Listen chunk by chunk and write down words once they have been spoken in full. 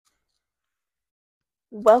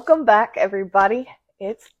Welcome back, everybody.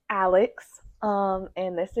 It's Alex,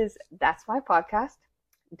 and this is That's My Podcast,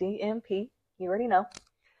 DMP. You already know.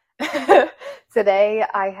 Today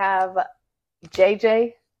I have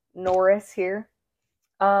JJ Norris here.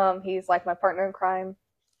 He's like my partner in crime,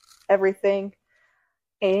 everything.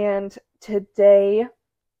 And today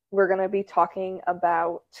we're gonna be talking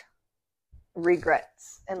about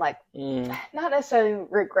regrets and not necessarily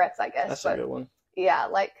regrets, I guess. That's a good one. Yeah,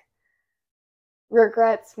 like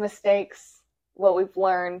regrets, mistakes, what we've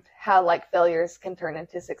learned, how failures can turn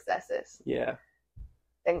into successes. Yeah.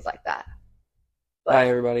 Things like that. But, hi,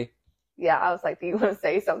 everybody. Yeah, I was like, do you want to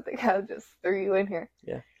say something? I just threw you in here.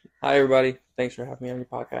 Yeah. Hi, everybody. Thanks for having me on your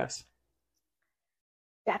podcast.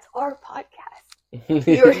 That's our podcast.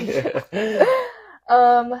 You already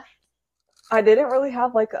I didn't really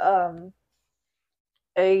have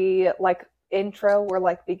a intro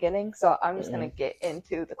or beginning, so I'm just gonna get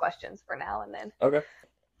into the questions for now and then. Okay.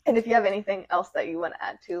 And if you have anything else that you want to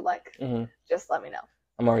add to, just let me know.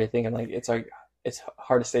 I'm already thinking it's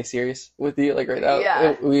hard to stay serious with you right now.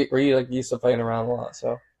 Yeah. We're used to playing around a lot,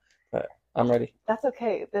 so but I'm ready. That's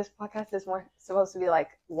okay. This podcast is more supposed to be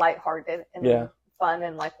lighthearted and fun,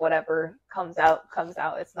 and whatever comes out.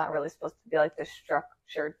 It's not really supposed to be this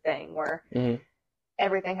structured thing where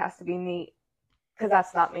everything has to be neat, because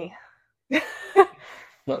that's not me.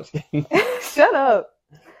 No, I'm just kidding. Shut up.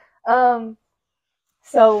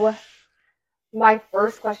 So my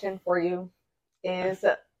first question for you is,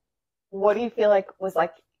 what do you feel was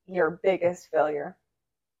your biggest failure,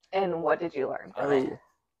 and what did you learn from it?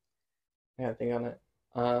 I gotta think on it.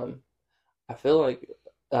 I feel like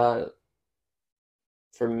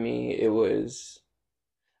for me it was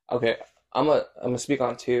okay. I'm gonna speak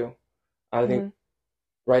on two. I think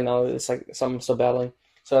right now it's something I'm still battling.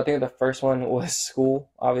 So I think the first one was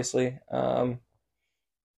school, obviously.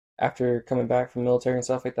 After coming back from military and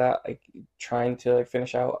stuff like that, trying to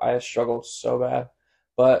finish out, I struggled so bad.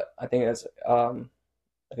 But I think that's a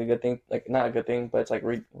good thing, not a good thing, but it's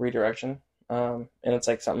redirection. And it's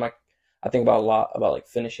something I think about a lot, about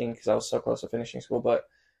finishing, because I was so close to finishing school. But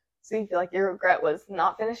so you feel your regret was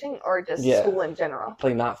not finishing, or just school in general?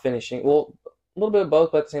 Not finishing. Well, a little bit of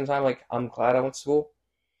both, but at the same time, I'm glad I went to school.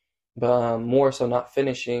 But more so not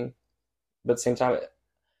finishing. But at the same time,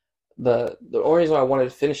 the only reason why I wanted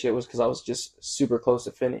to finish it was because I was just super close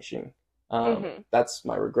to finishing. That's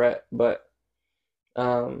my regret. But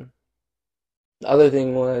the other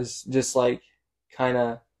thing was just kind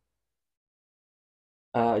of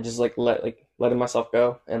just letting myself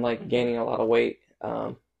go and gaining a lot of weight.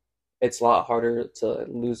 It's a lot harder to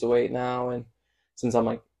lose the weight now, and since I'm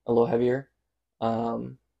a little heavier.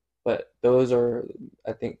 But those are,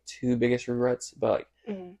 I think, two biggest regrets. But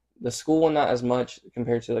the school one, not as much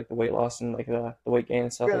compared to the weight loss and the weight gain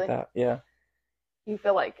and stuff like that. Yeah. You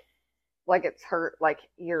feel like it's hurt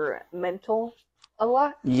your mental a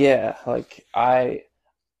lot? Yeah.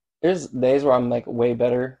 There's days where I'm way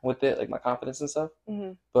better with it, my confidence and stuff.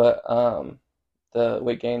 But the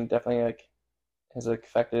weight gain definitely has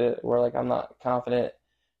affected it, where I'm not confident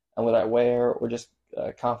in what I wear, or just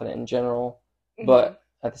confident in general. But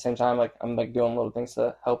at the same time, I'm doing little things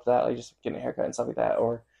to help that, just getting a haircut and stuff like that,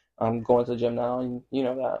 or I'm going to the gym now, and you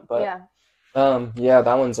know that. But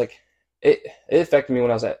that one's it affected me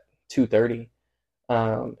when I was at 230,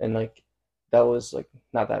 and that was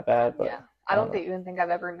not that bad. But I don't even think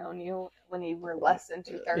I've ever known you when you were less than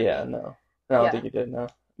 230. Yeah, no, I don't think you did. No,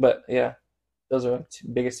 but yeah, those are the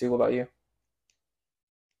biggest two. What about you?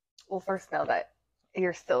 Well, first, know that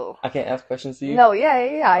you're still... I can't ask questions to you? No,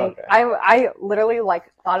 yeah. Okay. I literally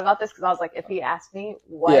thought about this, because I was if he asked me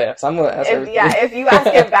what... Yeah, so I'm going to ask everything. Yeah, if you ask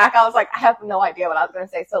it back, I was I have no idea what I was going to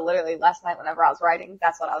say. So literally last night whenever I was writing,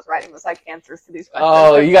 that's what I was writing, was answers to these questions.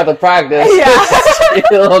 Oh, you got the practice. Yeah.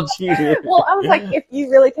 You're a little cheater. Well, I was if you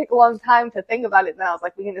really take a long time to think about it, then I was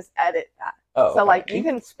we can just edit that. Oh, so okay. You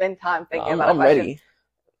can spend time thinking about it. I'm ready.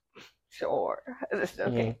 Sure. Just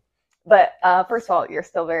okay. But first of all, you're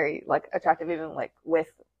still very attractive, even with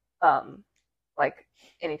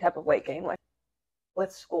any type of weight gain.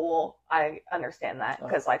 With school, I understand that,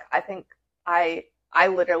 because I think I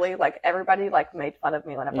literally everybody made fun of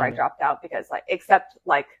me whenever I dropped out, because except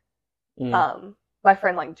my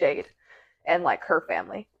friend Jade and her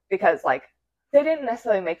family, because they didn't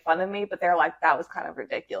necessarily make fun of me, but they're that was kind of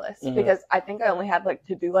ridiculous, because I think I only had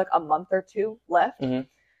to do a month or two left.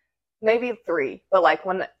 Maybe 3, but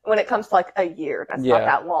when it comes to a year, that's not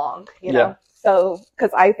that long, you know? So, because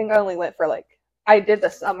I think I only went for I did the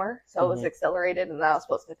summer, so it was accelerated, and then I was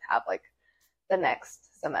supposed to have the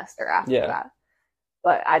next semester after that,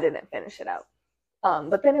 but I didn't finish it out.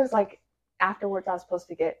 But then it was afterwards I was supposed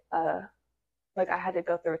to get like I had to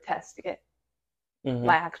go through a test to get Mm-hmm.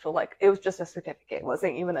 my actual, like, it was just a certificate. It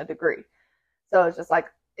wasn't even a degree. So it's just like,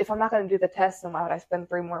 if I'm not going to do the test, then why would I spend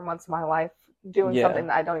 3 more months of my life doing something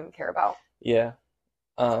that I don't even care about? Yeah.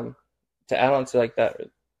 To add on to like that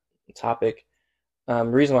topic, the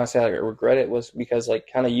reason why I say I regret it was because like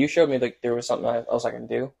kind of you showed me like there was something else I can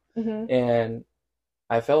do, and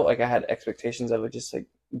I felt like I had expectations of it just like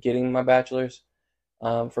getting my bachelor's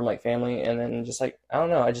from like family, and then just like I don't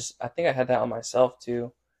know, I think I had that on myself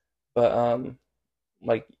too, but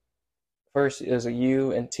like first it was like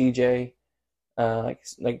you and TJ,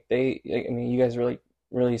 like they, like, I mean you guys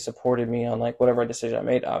really supported me on like whatever decision I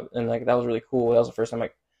made, and like that was really cool. That was the first time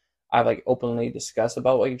like I've like openly discussed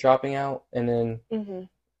about like dropping out, and then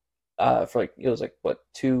for like it was like what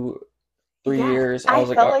 2-3 years I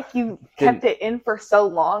was felt like you kept it in for so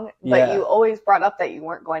long, but you always brought up that you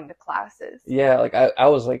weren't going to classes. Yeah, like I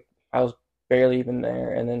was barely even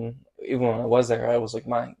there, and then even when I was there, I was like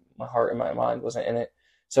my heart and my mind wasn't in it.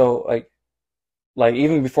 So like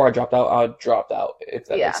even before I dropped out, I dropped out, if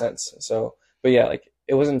that makes sense. So, but yeah, like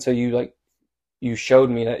it wasn't until you showed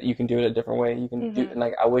me that you can do it a different way. You can do, and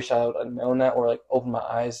like I wish I would have known that, or like opened my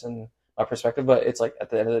eyes and my perspective. But it's like at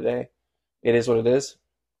the end of the day, it is what it is.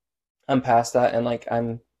 I'm past that, and like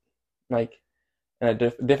I'm like in a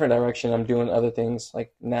different direction. I'm doing other things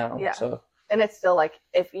like now. Yeah. So, and it's still like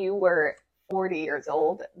if you were 40 years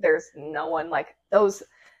old, there's no one like those.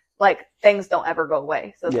 Like things don't ever go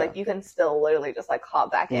away, so it's like you can still literally just like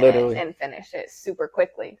hop back in it and finish it super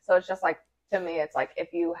quickly. So it's just like, to me, it's like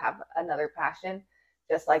if you have another passion,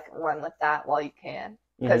 just like run with that while you can,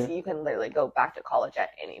 because you can literally go back to college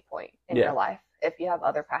at any point in your life if you have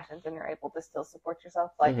other passions and you're able to still support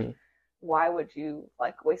yourself. Like, why would you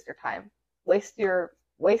like waste your time, waste your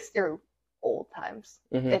old times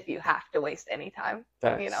if you have to waste any time?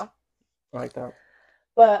 Facts. You know, I like that.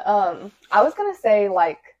 But I was gonna say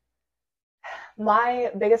like, my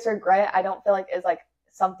biggest regret, I don't feel like is like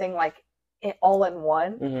something like all in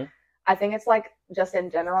one. I think it's like just in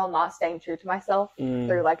general not staying true to myself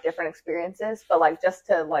through like different experiences, but like just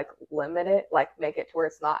to like limit it, like make it to where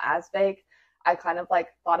it's not as vague. I kind of like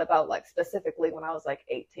thought about like specifically when I was like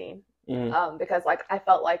 18, because like I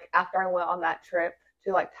felt like after I went on that trip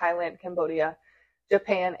to like Thailand, Cambodia,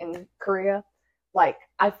 Japan, and Korea, like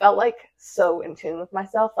I felt like so in tune with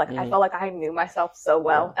myself. Like I felt like I knew myself so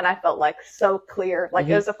well, and I felt like so clear. Like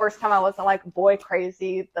it was the first time I wasn't like boy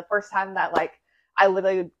crazy. The first time that like I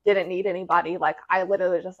literally didn't need anybody. Like I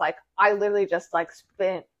literally just like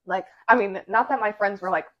spent like, I mean, not that my friends were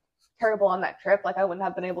like terrible on that trip. Like I wouldn't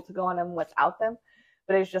have been able to go on them without them,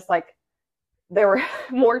 but it's just like there were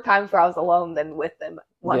more times where I was alone than with them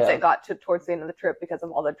once it got towards the end of the trip because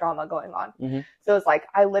of all the drama going on. So it's like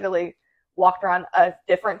I literally walked around a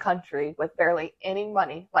different country with barely any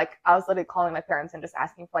money. Like I was literally calling my parents and just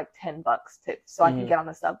asking for like $10 so I could get on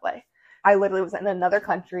the subway. I literally was in another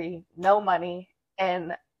country, no money,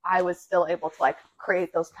 and I was still able to like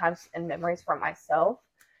create those times and memories for myself.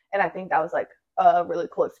 And I think that was like a really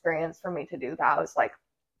cool experience for me to do that. I was like,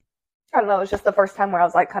 I don't know, it was just the first time where I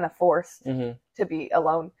was like kind of forced to be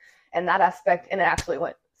alone in that aspect, and it actually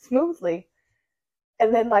went smoothly.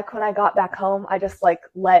 And then like when I got back home, I just like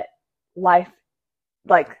let life,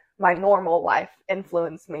 like my normal life,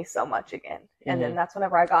 influence me so much again. And then that's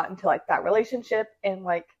whenever I got into like that relationship, and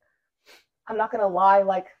like I'm not gonna lie,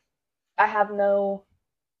 like I have no,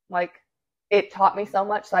 like it taught me so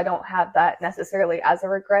much, so I don't have that necessarily as a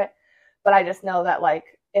regret, but I just know that like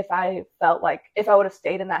if I felt like if I would have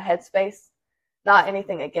stayed in that headspace, not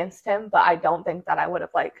anything against him, but I don't think that I would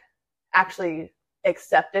have like actually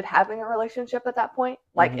accepted having a relationship at that point,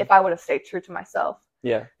 like if I would have stayed true to myself.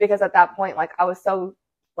 Yeah. Because at that point, like I was so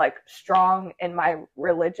like strong in my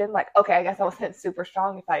religion. Like, okay, I guess I wasn't super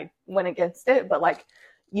strong if I went against it, but like,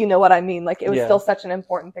 you know what I mean? Like it was still such an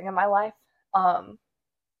important thing in my life. And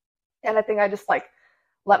I think I just like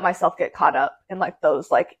let myself get caught up in like those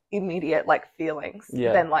like immediate like feelings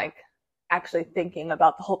than like actually thinking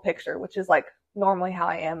about the whole picture, which is like normally how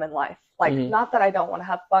I am in life. Like not that I don't want to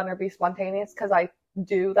have fun or be spontaneous, because I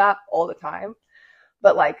do that all the time.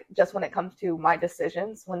 But like just when it comes to my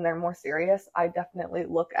decisions, when they're more serious, I definitely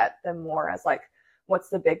look at them more as like, what's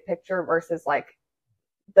the big picture versus like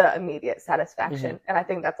the immediate satisfaction. And I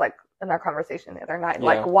think that's like in our conversation the other night,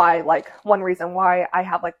 like why, like one reason why I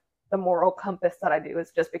have like the moral compass that I do is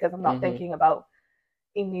just because I'm not thinking about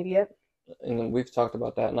immediate. And we've talked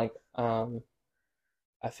about that. And like,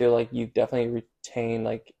 I feel like you definitely retain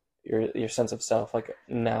like your sense of self, like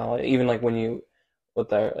now, even like when you,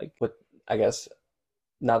 with I guess,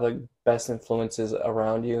 not the best influences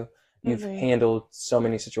around you, you've handled so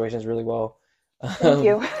many situations really well. Thank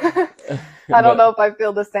you. I don't know if I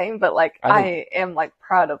feel the same, but like I am like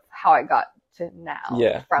proud of how I got to now.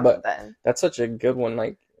 Yeah, from but then. That's such a good one.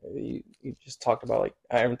 Like you just talked about, like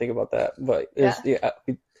I didn't think about that, but there's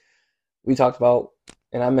we talked about,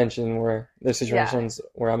 and I mentioned where there's situations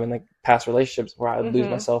where I'm in like past relationships where I lose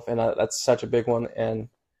myself, and that's such a big one. And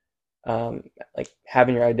like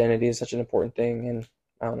having your identity is such an important thing, and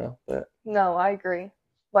I don't know, but no, I agree.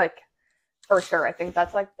 Like for sure, I think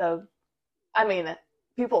that's like I mean,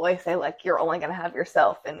 people always say like you're only gonna have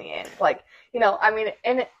yourself in the end. Like, I mean,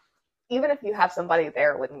 and even if you have somebody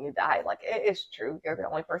there when you die, like it is true. You're the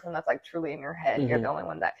only person that's like truly in your head. You're the only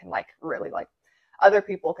one that can like really like. Other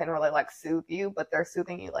people can really like soothe you, but they're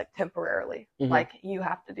soothing you like temporarily. Like you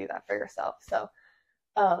have to do that for yourself. So,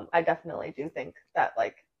 I definitely do think that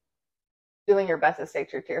like doing your best to stay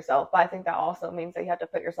true to yourself. But I think that also means that you have to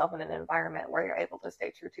put yourself in an environment where you're able to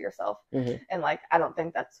stay true to yourself. And like, I don't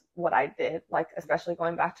think that's what I did. Like, especially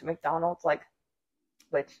going back to McDonald's, like,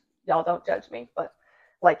 which y'all don't judge me, but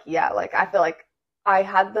like, yeah, like I feel like I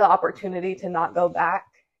had the opportunity to not go back,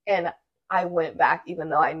 and I went back even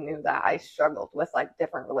though I knew that I struggled with like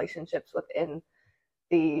different relationships within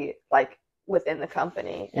the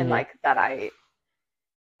company, and like that I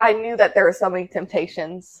knew that there were so many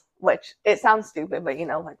temptations, which it sounds stupid, but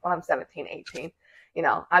like when I'm 17, 18,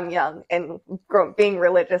 I'm young and being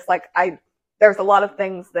religious, like there's a lot of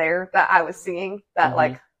things there that I was seeing that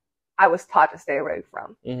like I was taught to stay away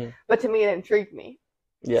from. But to me, it intrigued me.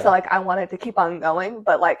 Yeah. So like I wanted to keep on going,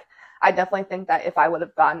 but like I definitely think that if I would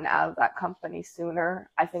have gotten out of that company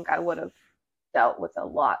sooner, I think I would have dealt with a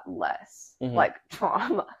lot less like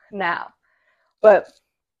trauma now. But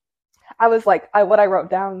I was like, what I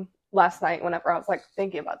wrote down last night whenever I was like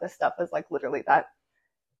thinking about this stuff is like literally that,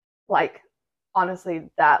 like honestly,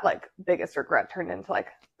 that like biggest regret turned into like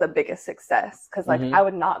the biggest success, because like I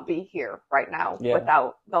would not be here right now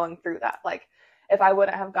without going through that. Like if I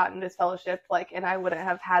wouldn't have gotten this fellowship, like, and I wouldn't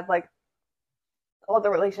have had like all the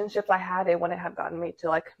relationships I had, it wouldn't have gotten me to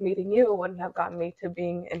like meeting you, it wouldn't have gotten me to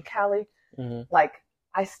being in Cali. Like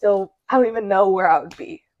I don't even know where I would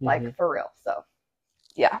be, like for real. So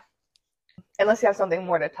yeah, unless you have something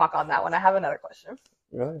more to talk on that one, I have another question.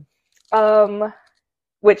 Really?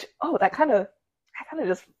 Which I kind of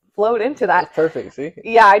just flowed into that. That's perfect. See?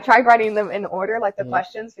 Yeah, I tried writing them in order, like the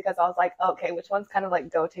questions, because I was like, okay, which ones kind of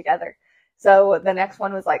like go together. So the next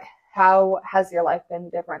one was like, how has your life been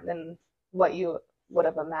different than what you would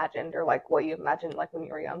have imagined, or like what you imagined like when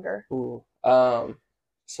you were younger? Ooh.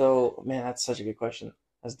 So man, that's such a good question.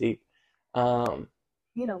 That's deep. You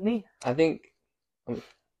know me. I think,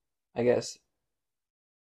 I guess,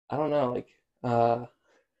 I don't know, like,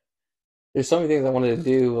 there's so many things I wanted to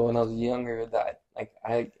do when I was younger that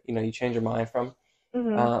like you change your mind from.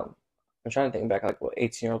 I'm trying to think back, like what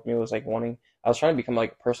 18-year-old me was like wanting. I was trying to become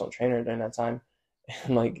like a personal trainer during that time,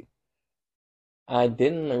 and like I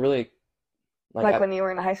didn't really like when you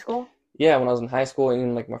were in high school. Yeah, when I was in high school, and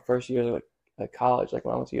in like my first years of like college, like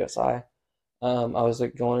when I went to USI, I was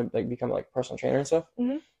like going to like become like a personal trainer and stuff,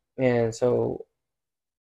 and so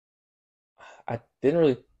I didn't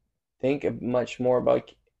really think much more about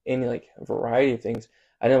like any like variety of things.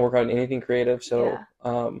 I didn't work on anything creative, so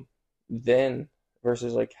then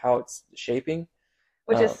versus like how it's shaping,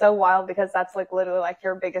 which is so wild, because that's like literally like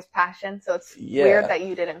your biggest passion. So it's weird that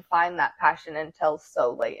you didn't find that passion until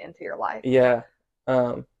so late into your life. Yeah,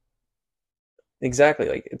 exactly.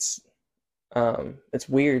 Like it's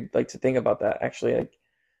weird like to think about that. Actually, like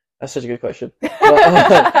that's such a good question.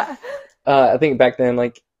 But, I think back then,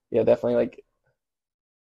 like definitely like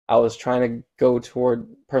I was trying to go toward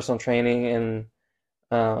personal training,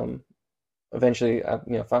 and eventually I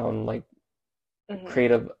found like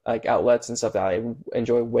creative like outlets and stuff that I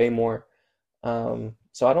enjoy way more. So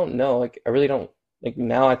I don't know, like I really don't, like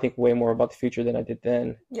now I think way more about the future than I did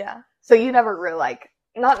then. Yeah. So you never really like,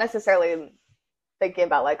 not necessarily thinking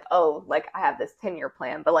about like, oh, like I have this 10-year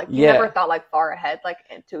plan, but like you never thought like far ahead, like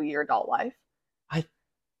into your adult life. I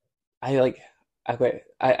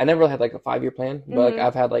never really had like a 5-year plan, but like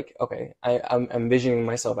I've had like, okay, I'm envisioning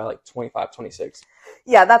myself at like 25, 26.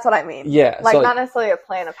 Yeah, that's what I mean. Yeah. Like not necessarily a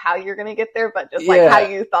plan of how you're going to get there, but just like how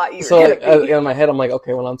you thought you were going to be. In my head, I'm like,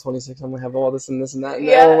 okay, when I'm 26, I'm going to have all this and this and that.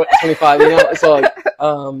 Yeah. 25, So like,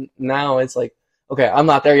 now it's like, okay, I'm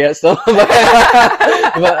not there yet still. But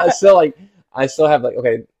I still like, I still have like,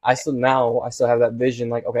 okay, I still have that vision.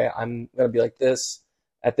 Like, okay, I'm going to be like this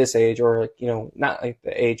at this age, or like, not like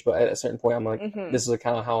the age, but at a certain point, I'm like, this is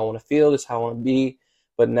kind of how I want to feel. This is how I want to be.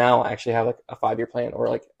 But now I actually have like a 5-year plan, or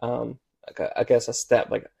like, I guess a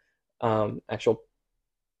step, like, actual,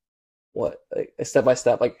 like a step by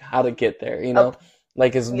step, like how to get there,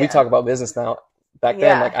 like, as we talk about business now, back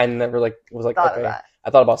then, like I never like was like, okay, I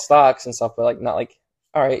thought about stocks and stuff, but like not like,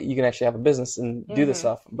 all right, you can actually have a business and do this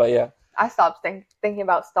stuff. But yeah, I stopped thinking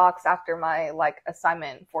about stocks after my like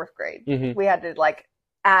assignment in 4th grade. We had to like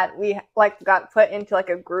got put into like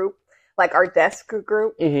a group, like our desk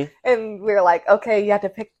group, and we were like, okay, you have to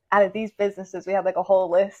pick out of these businesses. We had like a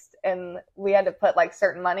whole list, and we had to put like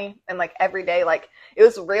certain money, and like every day, like it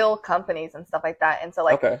was real companies and stuff like that. And so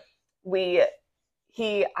like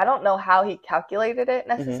I don't know how he calculated it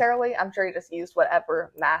necessarily. I'm sure he just used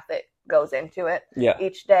whatever math it goes into it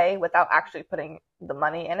each day without actually putting the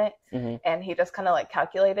money in it. And he just kind of like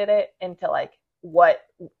calculated it into like what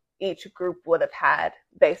each group would have had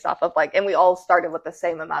based off of like, and we all started with the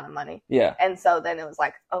same amount of money. Yeah. And so then it was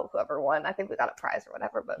like, oh, whoever won, I think we got a prize or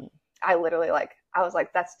whatever. But I literally like, I was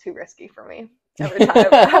like, that's too risky for me every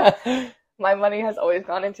time. My money has always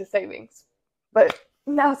gone into savings, but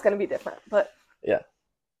now it's going to be different. But yeah,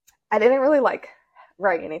 I didn't really like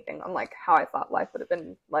write anything on like how I thought life would have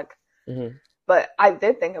been like, but I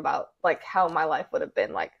did think about like how my life would have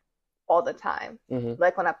been like all the time.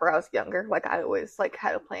 Like whenever I was younger, like I always like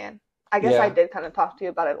had a plan. I guess I did kind of talk to you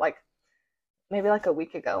about it like maybe like a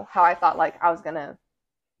week ago, how I thought like I was going to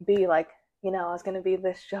be like, you know, I was going to be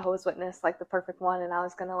this Jehovah's Witness, like the perfect one. And I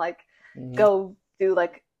was going to like go do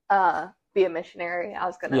like, be a missionary. I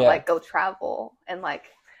was going to like go travel. And like,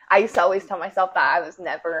 I used to always tell myself that I was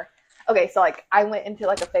never, okay. So like I went into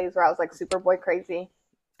like a phase where I was like super boy crazy.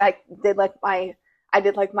 I did like my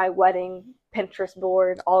wedding Pinterest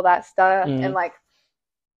board, all that stuff. And like,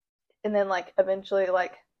 and then like eventually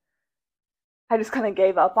like I just kind of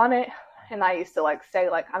gave up on it. And I used to like say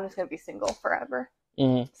like, I'm just going to be single forever.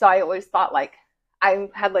 So I always thought like, I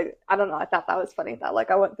had like, I don't know. I thought that was funny that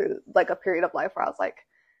like I went through like a period of life where I was like,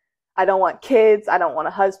 I don't want kids. I don't want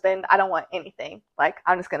a husband. I don't want anything. Like,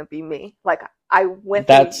 I'm just going to be me. Like, I went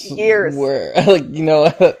through years. Where, like, you know,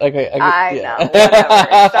 okay. I know,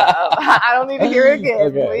 whatever. So, I don't need to hear it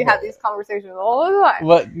again. We have these conversations all the time.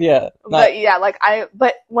 But, yeah. But, yeah, like,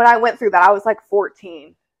 but when I went through that, I was like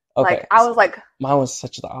 14. Okay. Like, I was like. Mine was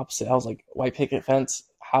such the opposite. I was like, white picket fence,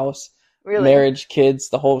 house, marriage, kids,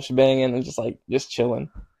 the whole shebang, and just chilling.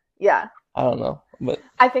 Yeah. I don't know. But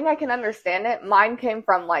I think I can understand it. Mine came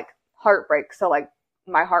from, like, heartbreak. So like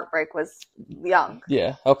my heartbreak was young.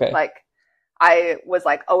 Yeah. Okay. Like I was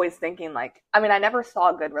like always thinking like, I mean, I never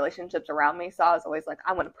saw good relationships around me. So I was always like,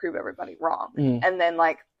 I'm going to prove everybody wrong. And then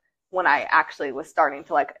like when I actually was starting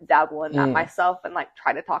to like dabble in that myself and like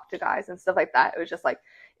try to talk to guys and stuff like that, it was just like,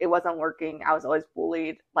 it wasn't working. I was always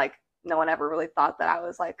bullied. Like no one ever really thought that I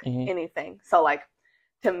was like anything. So like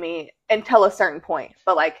to me, until a certain point,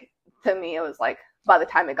 but like to me, it was like, by the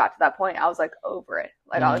time it got to that point, I was like over it.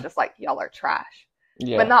 Like I was just like, y'all are trash.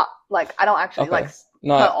 Yeah. But not like I don't actually like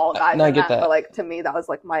put all guys in that. But like to me, that was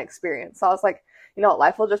like my experience. So I was like, you know what,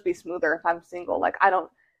 life will just be smoother if I'm single. Like I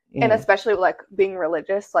don't, and especially like being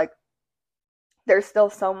religious, like there's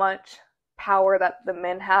still so much power that the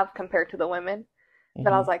men have compared to the women.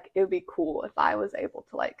 That I was like, it would be cool if I was able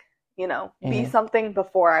to like, you know, be something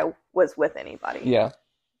before I was with anybody. Yeah.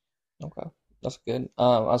 Okay, that's good.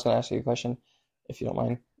 I was gonna ask you a question. If you don't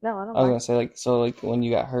mind. No, I don't mind. I was going to say, like, so, like, when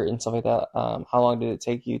you got hurt and stuff like that, how long did it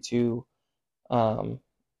take you to,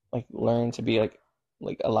 like, learn to be, like,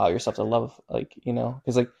 allow yourself to love, like, you know?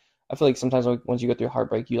 Because, like, I feel like sometimes, like, once you go through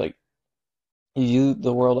heartbreak, you, like, you view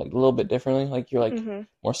the world, like, a little bit differently. Like, you're, like,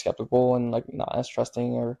 more skeptical and, like, not as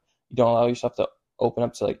trusting, or you don't allow yourself to open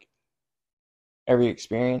up to, like, every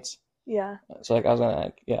experience. Yeah. So, like, I was going to,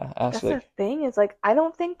 like, ask, that's like. The thing is, like, I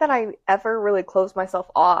don't think that I ever really closed myself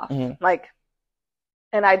off. Like,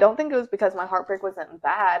 and I don't think it was because my heartbreak wasn't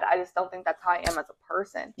bad. I just don't think that's how I am as a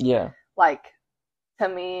person. Yeah. Like, to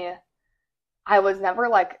me, I was never,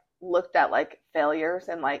 like, looked at, like, failures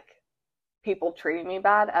and, like, people treating me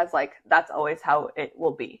bad as, like, that's always how it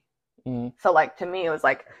will be. So, like, to me, it was,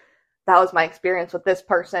 like, that was my experience with this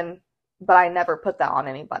person, but I never put that on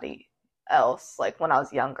anybody else, like, when I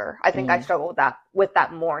was younger. I think I struggle with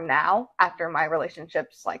that more now after my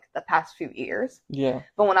relationships, like, the past few years. Yeah.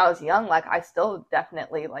 But when I was young, like, I still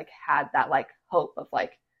definitely, like, had that, like, hope of,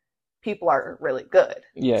 like, people are really good.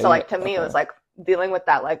 Yeah. So, like, to me, it was, like, dealing with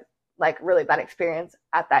that, like really bad experience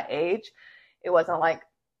at that age. It wasn't, like,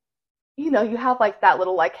 you know, you have, like, that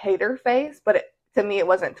little, like, hater phase, but to me, it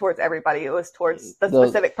wasn't towards everybody. It was towards the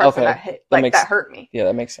specific person that hurt me. Yeah,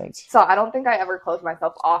 that makes sense. So I don't think I ever closed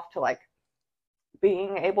myself off to, like,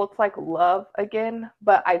 being able to like love again,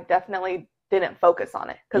 but I definitely didn't focus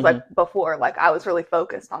on it because like before, like I was really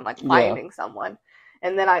focused on like finding someone,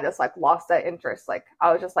 and then I just like lost that interest. Like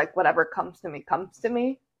I was just like, whatever comes to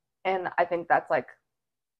me, and I think that's like,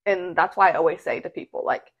 and that's why I always say to people,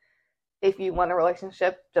 like, if you want a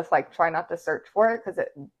relationship, just like try not to search for it, because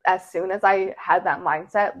as soon as I had that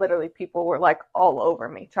mindset, literally people were like all over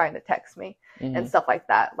me trying to text me and stuff like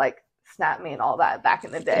that, like snap me and all that back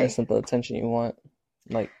in the day. It's not the attention you want,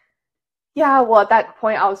 like. Yeah, well, at that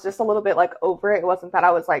point, I was just a little bit like over it. It wasn't that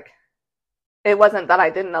I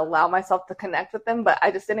didn't allow myself to connect with them, but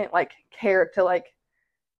I just didn't like care to like.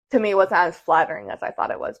 To me, it wasn't as flattering as I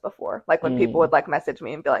thought it was before. Like when people would like message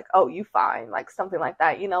me and be like, "Oh, you fine," like something like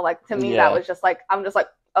that. You know, like to me that was just like, I'm just like,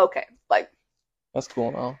 okay, like that's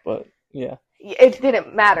cool now, but yeah, it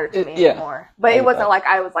didn't matter to me anymore. But it wasn't like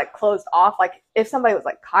I was like closed off. Like if somebody was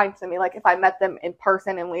like kind to me, like if I met them in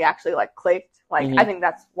person and we actually like clicked, like I think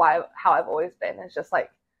that's how I've always been. It's just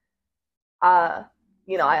like,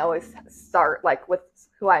 you know, I always start like with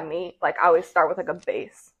who I meet. Like I always start with like a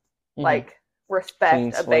base, like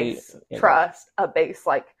respect, a base trust, a base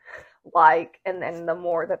like, and then the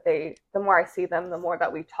more I see them, the more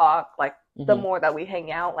that we talk, like the more that we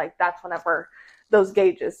hang out, like that's whenever those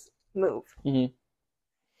gauges move.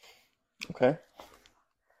 Okay.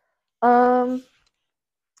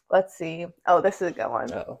 Let's see. Oh, this is a good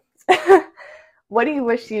one. Uh-oh. What do you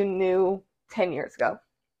wish you knew 10 years ago?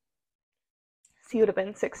 So you would have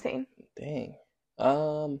been 16. Dang.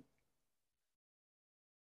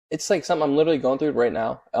 It's like something I'm literally going through right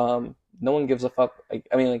now. No one gives a fuck. Like,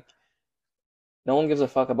 I mean, like, no one gives a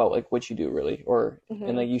fuck about like what you do really, or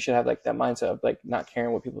and like you should have like that mindset of like not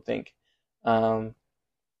caring what people think. I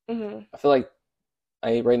feel like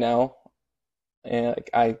right now, and like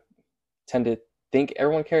I tend to think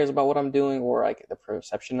everyone cares about what I'm doing, or like the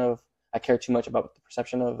perception of I care too much about the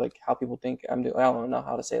perception of like how people think I'm doing. I don't know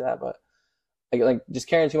how to say that, but like just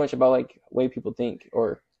caring too much about like the way people think,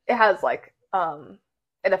 or it has like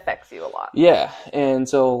it affects you a lot. Yeah, and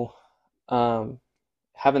so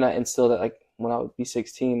having that instilled that like when I would be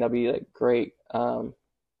 16, that'd be like great. I don't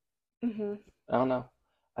know.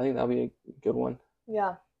 I think that'll be a good one.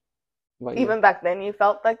 Yeah. Even back then, you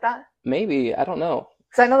felt like that? Maybe. I don't know.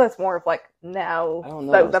 Because I know that's more of like now, I don't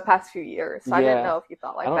know. The past few years. So I didn't know if you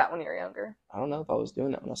felt like that when you were younger. I don't know if I was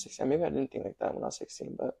doing that when I was 16. Maybe I didn't think like that when I was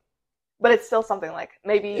 16, but it's still something like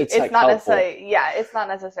maybe it's like not helpful. necessarily. Yeah, it's not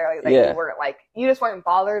necessarily that you weren't like you just weren't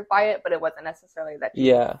bothered by it, but it wasn't necessarily that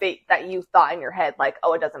that you thought in your head like,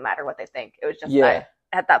 oh, it doesn't matter what they think. It was just that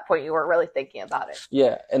at that point you were really thinking about it.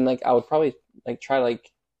 Yeah, and like I would probably like try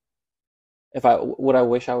like what I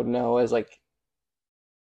wish I would know is like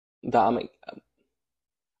that I'm like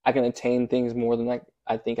I can attain things more than like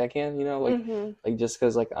I think I can, you know, like like just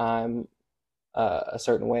because like I'm a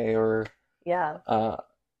certain way or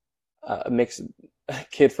a mixed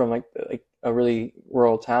kid from like a really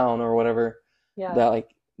rural town or whatever, that like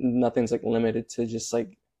nothing's like limited to just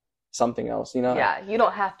like something else, you know. You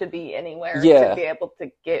don't have to be anywhere to be able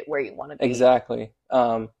to get where you want to be. Exactly.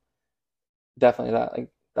 Definitely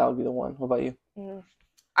that would be the one. What about you?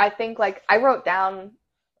 I think like I wrote down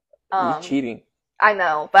You're cheating. I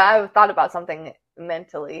know, but I thought about something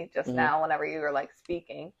mentally just now whenever you were like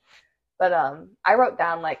speaking, but I wrote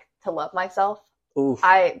down like to love myself. Oof.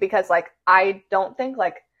 Because like I don't think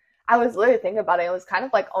like I was literally thinking about it. It was kind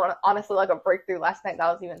of like honestly like a breakthrough last night that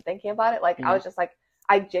I was even thinking about it. Like I was just like,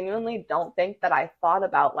 I genuinely don't think that I thought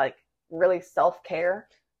about like really self-care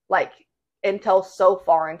like until so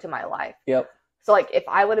far into my life. Yep. So like if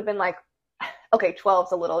I would have been like, okay,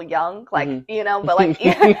 12's a little young, like, you know, but like,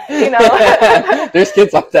 you know. There's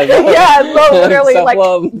kids like that. Yeah, so literally, like,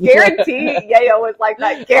 guarantee Yayo was like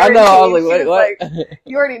that. Guarantee. I know, I was like, wait, what? Like,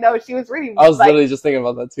 you already know, she was reading. I was like, literally just thinking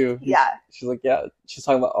about that too. Yeah. She's like, yeah, she's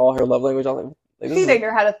talking about all her love language. I was like she didn't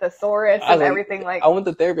know how to thesaurus and everything. Like, I went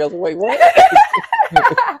to therapy. I was like, wait, what?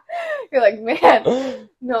 You're like, man,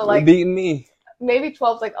 no, like. You're beating me. Maybe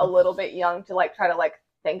 12's like a little bit young to like try to like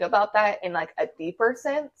think about that in like a deeper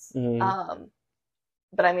sense.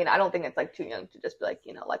 But I mean, I don't think it's like too young to just be like,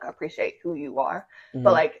 you know, like appreciate who you are.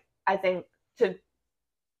 But like, I think to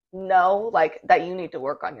know like that you need to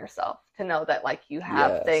work on yourself, to know that like you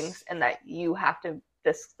have things and that you have to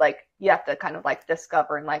you have to kind of like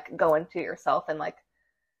discover and like go into yourself and like,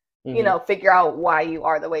 you know, figure out why you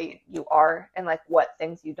are the way you are and like what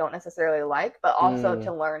things you don't necessarily like, but also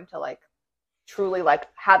to learn to like truly like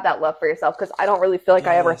have that love for yourself. Cause I don't really feel like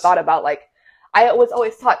I ever thought about like, I was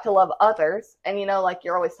always taught to love others, and you know, like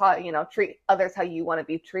you're always taught, you know, treat others how you want to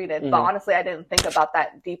be treated. But honestly, I didn't think about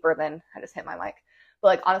that deeper than I just hit my mic. But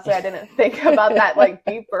like honestly, I didn't think about that like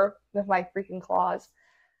deeper with my freaking claws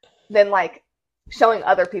than like showing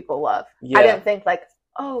other people love. I didn't think like,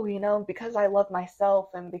 oh, you know, because I love myself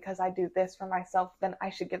and because I do this for myself, then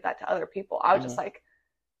I should give that to other people. I was just like,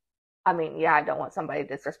 I mean, yeah, I don't want somebody to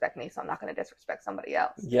disrespect me, so I'm not going to disrespect somebody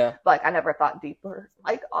else. Yeah. But, like, I never thought deeper,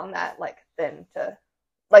 like, on that, like, than to,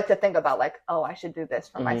 like, to think about, like, oh, I should do this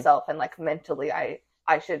for myself. And, like, mentally, I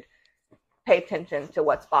should pay attention to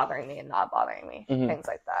what's bothering me and not bothering me. Things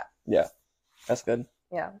like that. Yeah. That's good.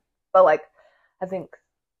 Yeah. But, like, I think,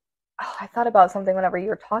 I thought about something whenever you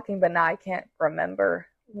were talking, but now I can't remember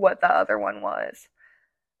what the other one was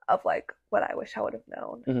of, like, what I wish I would have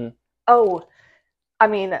known. Oh, I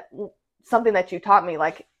mean, something that you taught me,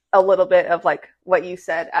 like, a little bit of, like, what you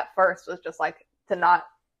said at first was just, like,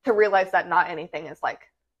 to realize that not anything is, like,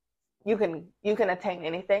 you can attain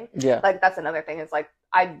anything. Yeah. Like, that's another thing is, like,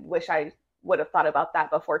 I wish I would have thought about that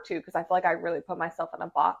before, too, because I feel like I really put myself in a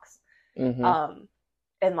box.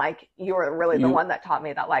 And, like, you were really the one that taught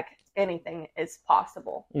me that, like, anything is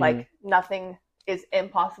possible. Like, nothing is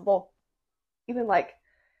impossible. Even, like,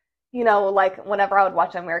 you know, like, whenever I would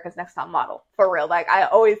watch America's Next Top Model, for real, like,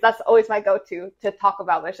 that's always my go-to to talk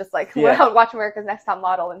about. It's just, like, when I would watch America's Next Top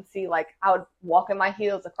Model and see, like, I would walk in my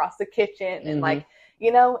heels across the kitchen and, like,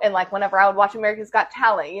 you know, and, like, whenever I would watch America's Got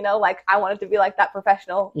Talent, you know, like, I wanted to be, like, that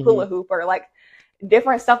professional hula hooper, like,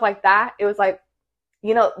 different stuff like that. It was, like,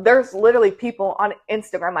 you know, there's literally people on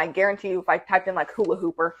Instagram, I guarantee you, if I typed in, like, hula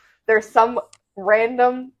hooper, there's some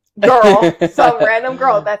random girl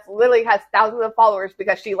that literally has thousands of followers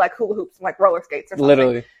because she, like, hula hoops and, like, roller skates or something.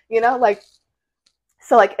 Literally. You know, like,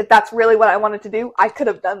 so, like, if that's really what I wanted to do, I could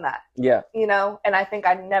have done that. Yeah. You know, and I think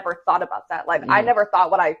I never thought about that. Like, I never thought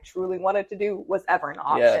what I truly wanted to do was ever an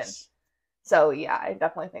option. Yes. So, yeah, I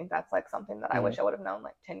definitely think that's, like, something that I wish I would have known,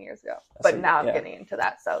 like, 10 years ago. But now I'm getting into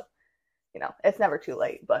that, so, you know, it's never too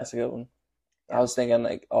late. But that's a good one. Yeah. I was thinking,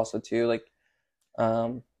 like, also, too, like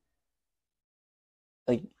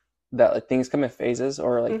that, like, things come in phases,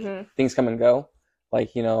 or, like, things come and go.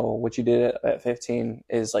 Like, you know, what you did at 15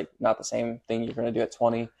 is, like, not the same thing you're going to do at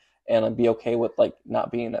 20, and, like, be okay with, like,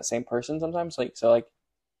 not being that same person sometimes. Like, so, like,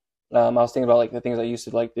 I was thinking about, like, the things I used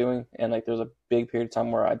to like doing, and, like, there was a big period of time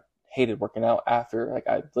where I hated working out after, like,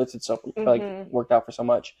 I lifted so, like, worked out for so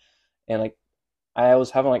much, and, like, I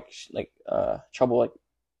was having, like, trouble, like,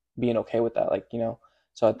 being okay with that, like, you know,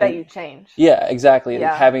 so I think that you change. Yeah, exactly.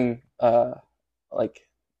 Yeah. Like, having, like,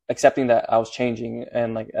 accepting that I was changing,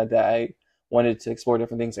 and, like, that I wanted to explore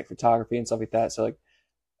different things, like photography and stuff like that. So, like,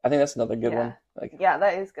 I think that's another good one. Like, yeah,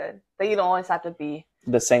 that is good. That you don't always have to be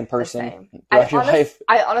the same person throughout your life.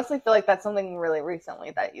 I honestly feel like that's something really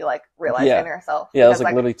recently that you, like, realized in yourself. Yeah, it was,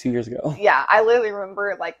 like, literally 2 years ago. Yeah, I literally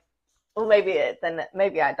remember, like, well, maybe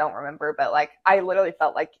I don't remember, but, like, I literally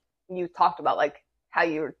felt like you talked about, like, how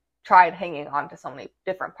you tried hanging on to so many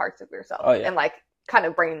different parts of yourself, and, like, kind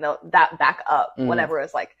of bringing that back up whenever it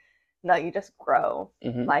was like, no, you just grow.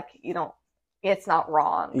 Like, you don't. It's not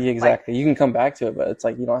wrong. Yeah, exactly. Like, you can come back to it, but it's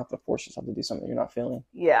like you don't have to force yourself to do something you're not feeling.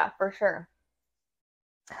 Yeah, for sure.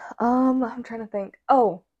 I'm trying to think.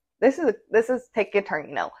 Oh, this is take a turn,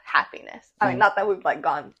 you know, happiness. I mean, not that we've, like,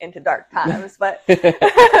 gone into dark times, but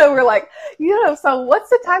we're like, you know, so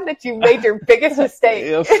what's the time that you made your biggest mistake?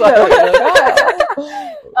 The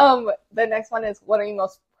next one is, what are you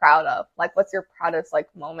most proud of? Like, what's your proudest,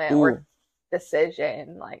 like, moment or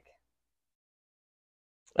decision? Like,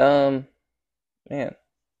 man,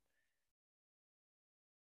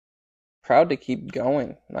 proud to keep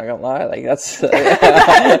going. Not gonna lie, like, that's,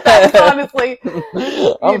 that's honestly.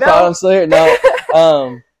 I'm proud I'm still here. No,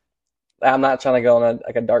 I'm not trying to go on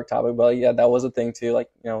a dark topic, but yeah, that was a thing too. Like,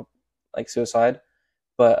 you know, like suicide,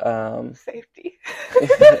 but safety.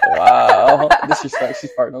 Wow, disrespect.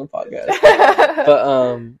 She's farting on the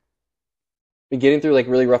podcast. But getting through, like,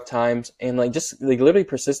 really rough times, and, like, just, like, literally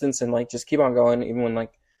persistence, and, like, just keep on going even when,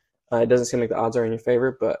 like, it doesn't seem like the odds are in your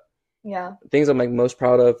favor. But yeah, things I'm, like, most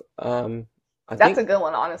proud of. That's a good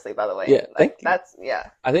one, honestly. By the way, yeah, like, I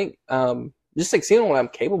think just, like, seeing what I'm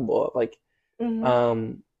capable of, like,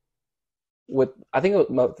 with, I think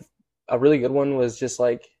a really good one was just,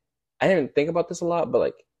 like, I didn't think about this a lot, but,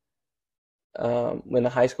 like, when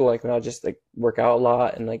in high school, like, when I would just, like, work out a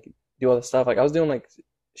lot and, like, do all this stuff, like, I was doing, like,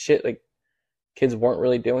 shit, like, kids weren't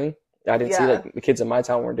really doing. I didn't see, like, the kids in my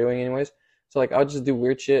town weren't doing anyways. So, like, I would just do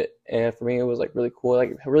weird shit, and for me, it was, like, really cool. Like,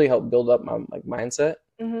 it really helped build up my, like, mindset.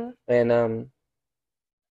 And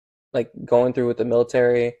like, going through with the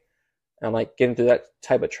military and, like, getting through that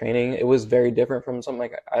type of training, it was very different from something,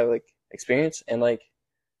 like, I like, experienced. And, like,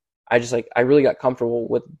 I just, like, I really got comfortable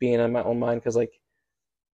with being in my own mind, because, like,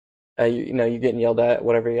 you know, you're getting yelled at,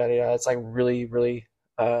 whatever, yada yada. It's, like, really, really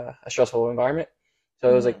a stressful environment. So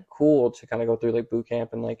it was, like, cool to kind of go through, like, boot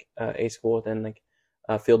camp and, like, A school, and then, like,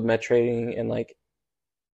 field med training, and, like,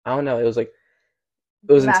 I don't know, it was, like,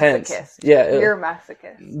 it was intense. Yeah, you're a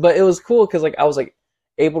masochist. But it was cool because, like, I was, like,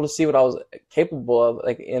 able to see what I was capable of,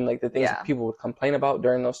 like in like the things Yeah. that people would complain about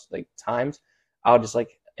during those like times, I would just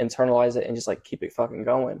like internalize it and just like keep it fucking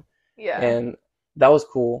going. Yeah. And that was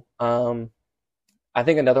cool. I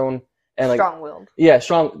think another one, and like strong-willed. Yeah,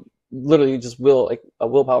 strong, literally just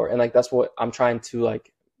willpower, and like that's what I'm trying to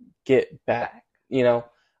like get back, you know.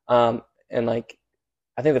 And like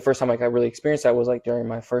I think the first time like I really experienced that was like during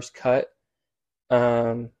my first cut.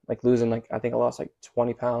 Like losing like I think I lost like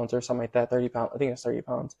 20 pounds or something like that, 30 pounds. I think it was 30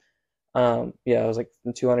 pounds. Yeah, it was like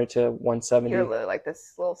from 200 to 170. You're literally like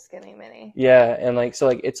this little skinny mini. Yeah, and like so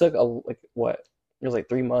like it took it was like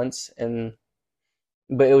 3 months,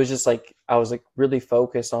 but it was just like I was like really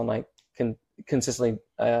focused on like consistently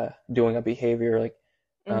doing a behavior like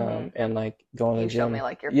and like going to the gym. You showed me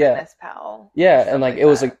like your fitness pal. Yeah, and like it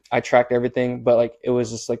was like I tracked everything, but like it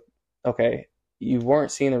was just like, okay, you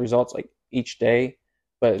weren't seeing the results like each day,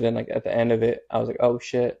 but then like at the end of it I was like, oh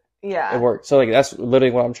shit, yeah, it worked. So like that's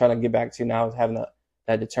literally what I'm trying to get back to now, is having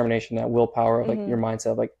that determination, that willpower of like your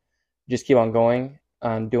mindset of like just keep on going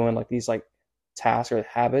on doing like these like tasks or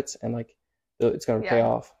habits, and like it's going to pay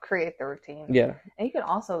off. Create the routine. Yeah. And you can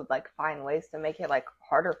also like find ways to make it like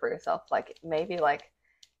harder for yourself. Like maybe like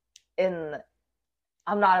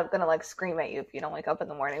I'm not going to like scream at you if you don't wake up in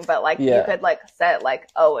the morning, but like you could like set like,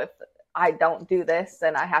 oh, if I don't do this,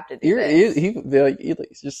 then I have to do this. He'd be like,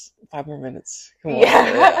 it's just 5 more minutes. Come on.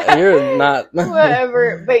 Yeah. You're not.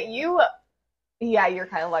 Whatever. But you're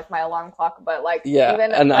kind of like my alarm clock, but like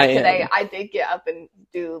even and like today, I did get up and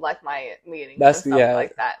do like my meetings and stuff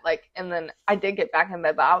like that. Like, and then I did get back in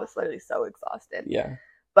bed, but I was literally so exhausted. Yeah.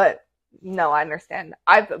 But no, I understand.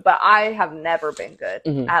 But I have never been good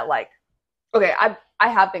at like, okay, I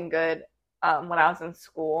have been good when I was in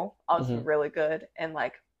school. I was really good, and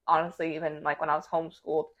like honestly, even like when I was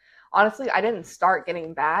homeschooled, honestly, I didn't start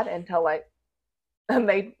getting bad until like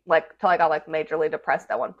till I got like majorly depressed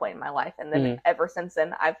at one point in my life, and then ever since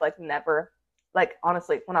then I've like never, like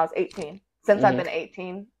honestly, when I was 18, since I've been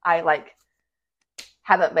 18, I like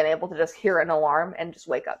haven't been able to just hear an alarm and just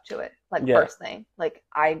wake up to it like first thing. Like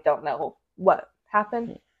I don't know what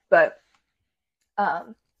happened, but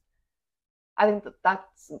I think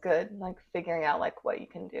that's good, like figuring out like what you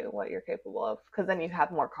can do, what you're capable of, because then you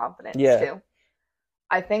have more confidence too.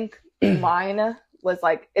 I think mine was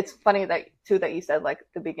like, it's funny that you said like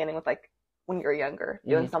the beginning with like when you're younger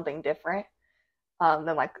doing something different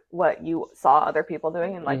than like what you saw other people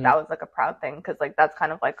doing, and like that was like a proud thing, because like that's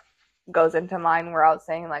kind of like goes into mine, where I was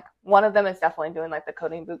saying like one of them is definitely doing like the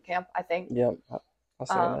coding boot camp, I think. Yeah, I'll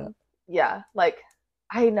say that. Yeah, like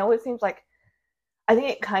I know it seems like, I think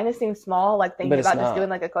it kind of seems small, like thinking about just doing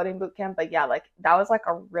like a coding boot camp, but yeah, like that was like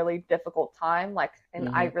a really difficult time, like, and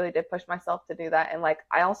I really did push myself to do that, and like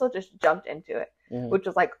I also just jumped into it, which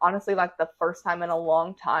was like honestly like the first time in a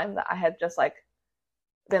long time that I had just like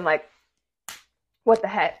been like, what the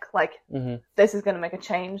heck, like this is gonna make a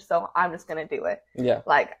change, so I'm just gonna do it. Yeah,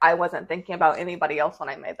 like I wasn't thinking about anybody else when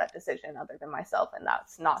I made that decision other than myself, and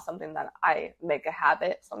that's not something that I make a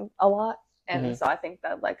habit a lot, and so I think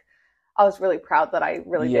that like I was really proud that I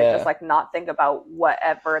really did just like not think about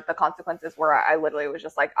whatever the consequences were. I literally was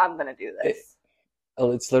just like, I'm gonna do this.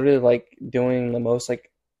 It's literally like doing the most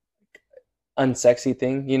like unsexy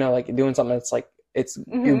thing, you know, like doing something that's like, it's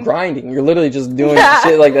you're grinding, you're literally just doing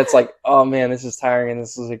shit like that's like, oh man, this is tiring and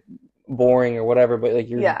this is like boring or whatever, but like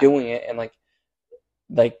you're doing it, and like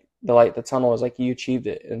the light, the tunnel is like you achieved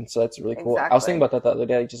it, and so that's really cool. I was thinking about that the other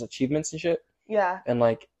day, like just achievements and shit. Yeah. And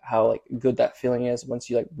like how like good that feeling is once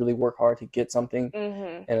you like really work hard to get something,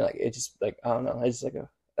 and like it just like, I don't know, it's just like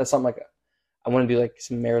that's something like I want to do like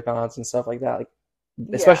some marathons and stuff like that, like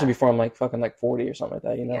especially before I'm like fucking like 40 or something like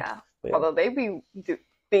that, you know. Yeah. Although they be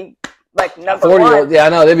like number 40 one. Yeah, I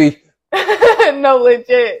know, they be no,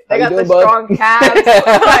 legit. They got the strong calves.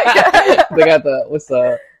 They got the what's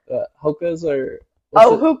the Hokas or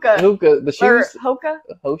hookah, the shoes, Hoka,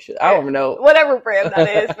 I don't know, whatever brand that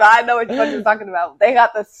is, but I know what you're talking about. They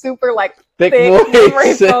got the super like thick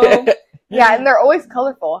memory foam. Yeah, and they're always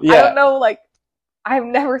colorful. Yeah. I don't know, like I've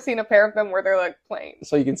never seen a pair of them where they're like plain.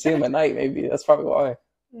 So you can see them at night, maybe that's probably why.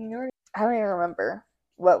 I don't even remember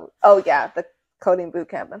what. Oh yeah, the coding boot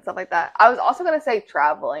camp and stuff like that. I was also gonna say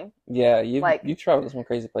traveling. Yeah, you traveled to some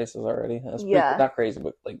crazy places already. That's not crazy,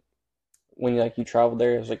 but like when you traveled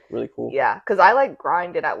there, it's like really cool. Yeah, because I like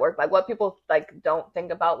grinded at work. Like what people like don't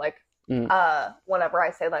think about, like whenever I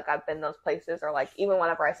say like I've been those places, or like even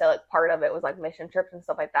whenever I say like part of it was like mission trips and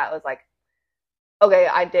stuff like that, it was like, okay,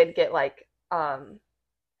 I did get like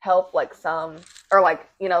help, like some, or like,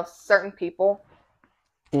 you know, certain people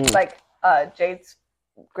like Jade's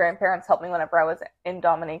grandparents helped me whenever I was in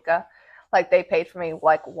Dominica. Like they paid for me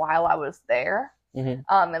like while I was there,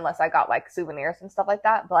 unless I got like souvenirs and stuff like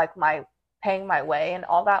that. But like my paying my way and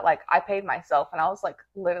all that, like I paid myself, and I was like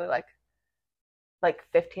literally like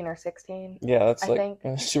 15 or 16. Yeah, that's I think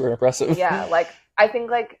super impressive. Yeah, like I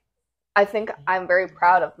think I'm very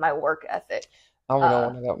proud of my work ethic. I don't know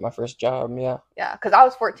when I got my first job. Yeah, because I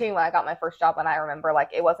was 14 when I got my first job, and I remember like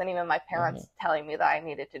it wasn't even my parents telling me that I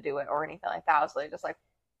needed to do it or anything like that. I was literally just like,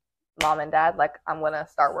 Mom and Dad, like I'm gonna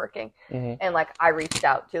start working, and like I reached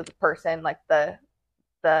out to the person, like the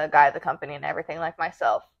guy at the company and everything, like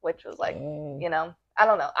myself, which was like, you know, I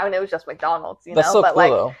don't know. I mean, it was just McDonald's, you That's know, so but cool,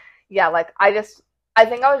 like, though. Yeah, like I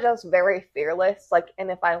think I was just very fearless, like,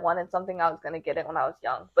 and if I wanted something, I was gonna get it when I was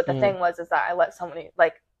young. But the thing was, is that I let so many,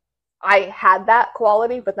 like, I had that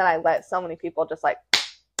quality, but then I let so many people just like,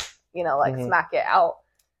 you know, like smack it out.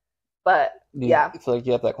 But I feel like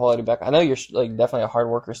you have that quality back. I know you're like definitely a hard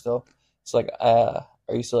worker still. So like, are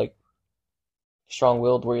you still like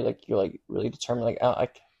strong-willed, where you're like really determined? Like, I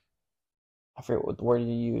forget what the word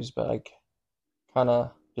you use, but like, kind of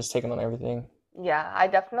just taking on everything. Yeah, I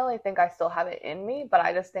definitely think I still have it in me, but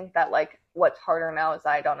I just think that like what's harder now is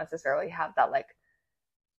that I don't necessarily have that like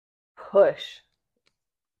push.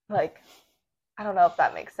 Like, I don't know if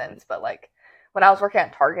that makes sense, but like when I was working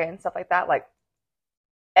at Target and stuff like that, like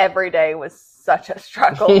every day was such a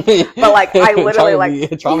struggle. But like I literally like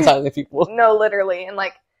traumatizing people. No, literally. And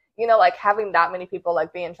like, you know, like having that many people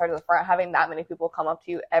like be in charge of the front, having that many people come up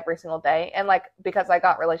to you every single day. And like because I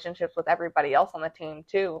got relationships with everybody else on the team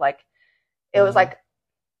too, like it was like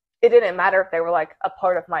it didn't matter if they were like a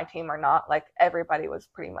part of my team or not. Like everybody was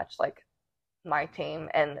pretty much like my team,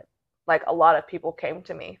 and like a lot of people came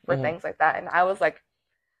to me for things like that. And I was like,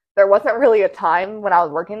 there wasn't really a time when I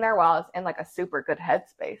was working there while I was in like a super good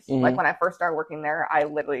headspace. Like when I first started working there, I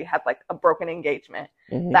literally had like a broken engagement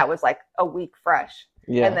that was like a week fresh.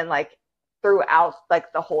 Yeah. And then like throughout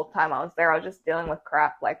like the whole time I was there, I was just dealing with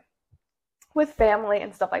crap, like with family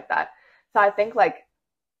and stuff like that. So I think like,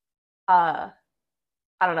 I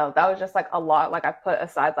don't know, that was just like a lot. Like I put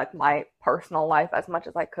aside like my personal life as much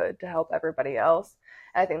as I could to help everybody else.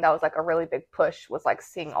 And I think that was like a really big push, was like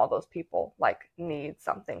seeing all those people like need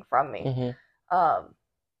something from me.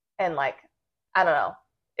 And like, I don't know,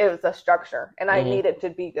 it was a structure, and I needed to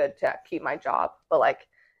be good to keep my job. But like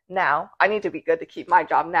now I need to be good to keep my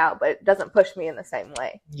job now, but it doesn't push me in the same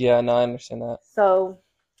way. Yeah, no, I understand that. So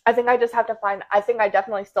I think I just have to I think I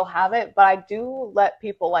definitely still have it, but I do let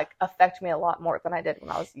people like affect me a lot more than I did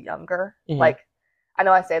when I was younger. Like, I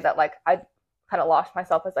know I say that like I kind of lost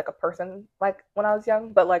myself as like a person like when I was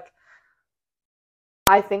young, but like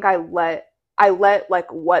I think I let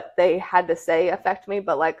like what they had to say affect me,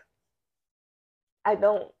 but like I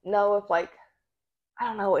don't know if like, I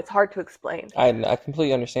don't know, it's hard to explain. I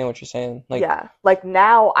completely understand what you're saying. Like, yeah, like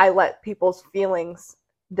now I let people's feelings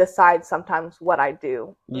decide sometimes what I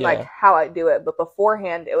do, like how I do it, but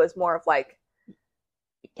beforehand it was more of like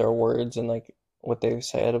their words and like what they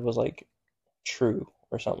said was like true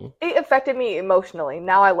or something. It affected me emotionally.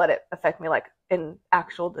 Now I let it affect me like in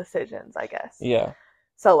actual decisions, I guess. Yeah.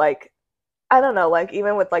 So like, I don't know, like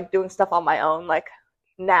even with like doing stuff on my own, like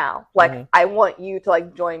now, like I want you to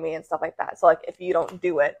like join me and stuff like that. So like if you don't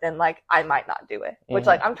do it, then like I might not do it, which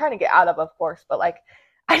like I'm trying to get out of course, but like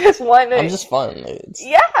I just want to. I'm just fun.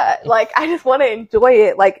 Yeah, like I just want to enjoy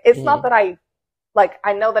it. Like it's not that I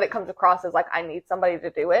know that it comes across as like I need somebody to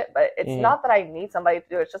do it, but it's not that I need somebody to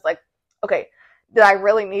do it. It's just like, okay, did I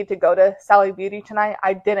really need to go to Sally Beauty tonight?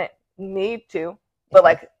 I didn't need to, but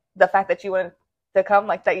like the fact that you wanted to come,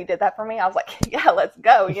 like that you did that for me, I was like, yeah, let's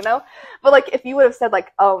go, you know? But like if you would have said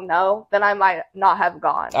like, oh no, then I might not have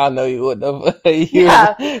gone. I know you wouldn't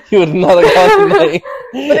have. You would not have gone today.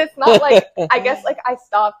 But it's not like, I guess like I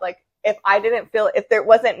stopped, like if there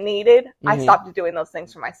wasn't needed, I stopped doing those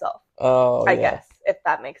things for myself. Oh, I guess, if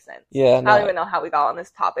that makes sense. Yeah. No, I don't even know how we got on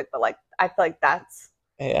this topic, but like I feel like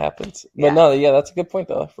it happens. But no, that's a good point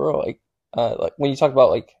though, for real. Like when you talk about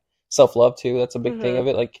like self-love too, that's a big thing of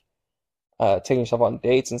it, like taking yourself on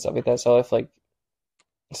dates and stuff like that. So if like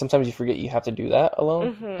sometimes you forget you have to do that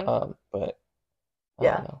alone. But I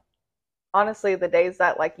don't know. Honestly, the days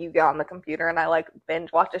that like you get on the computer and I like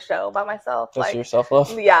binge watch a show by myself, just like your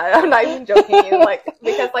self-love. Yeah, I'm not even joking you, like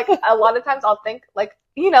because like a lot of times I'll think like,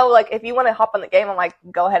 you know, like if you want to hop on the game, I'm like,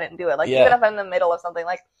 go ahead and do it. Like even if I'm in the middle of something,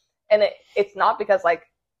 like, and it's not because like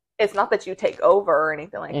it's not that you take over or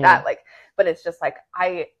anything like that, like, but it's just like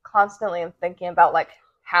I constantly am thinking about like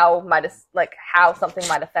how something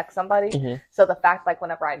might affect somebody. So the fact like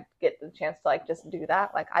whenever I get the chance to like just do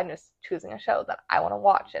that, like I'm just choosing a show that I want to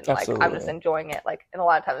watch, and like I'm just enjoying it, like, and a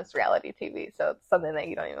lot of times it's reality TV, so it's something that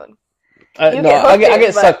you don't even I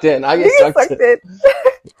get sucked in. I get sucked in.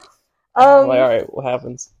 All right, what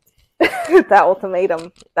happens? That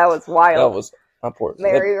ultimatum, that was wild. That was important.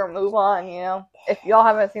 Marry or move on, you know. If y'all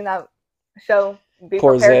haven't seen that show, be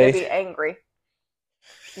Poor prepared Zay. to be angry.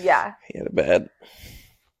 Yeah. He had it bad.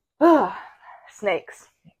 Snakes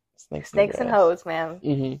Snakes and hoes, man.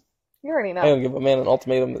 Mm-hmm. You already know. I don't give a man an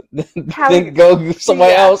ultimatum. Then go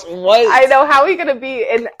somewhere else. What? I know. How are we going to be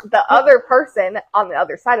in the other person on the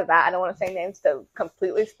other side of that? I don't want to say names to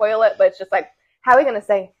completely spoil it, but it's just like, how are we going to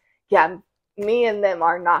say, yeah, me and them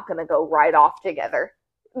are not going to go right off together?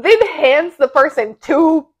 Then hands the person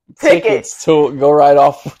 2 tickets to go right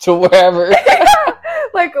off to wherever.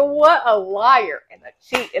 Like, what a liar and a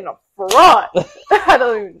cheat and a fraud. I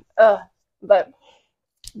don't even, but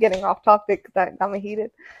getting off topic, that got me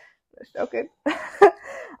heated. Just joking.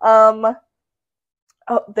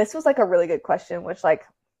 This was like a really good question, which like,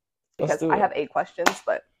 because I have 8 questions,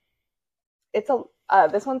 but it's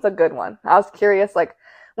this one's a good one. I was curious, like,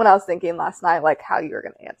 when I was thinking last night, like, how you were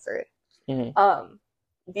going to answer it. Mm-hmm.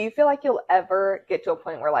 Do you feel like you'll ever get to a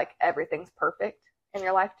point where like everything's perfect in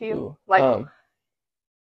your life to you? Ooh. Like,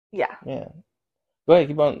 yeah. Go ahead,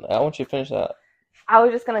 keep on. I want you to finish that. I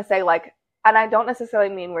was just going to say, like, and I don't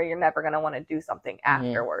necessarily mean where you're never going to want to do something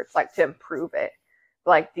afterwards, like to improve it.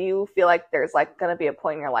 But, like, do you feel like there's like going to be a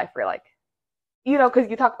point in your life where like, you know, because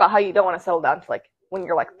you talk about how you don't want to settle down to like when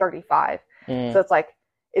you're like 35. So it's like,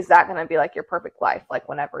 is that going to be like your perfect life? Like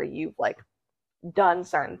whenever you've like done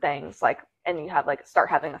certain things, like, and you have like start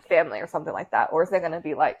having a family or something like that? Or is it going to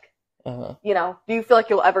be like, you know, do you feel like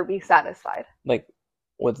you'll ever be satisfied? Like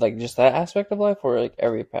with like just that aspect of life, or like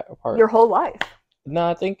every part? Your whole life. No,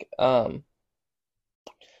 I think there's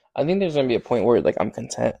gonna be a point where like I'm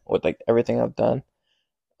content with like everything I've done.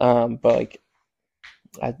 But like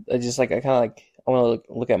I just like I kind of like I want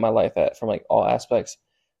to look at my life from like all aspects.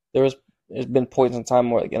 There's been points in time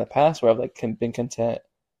where like in the past where I've like been content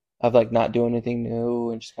of like not doing anything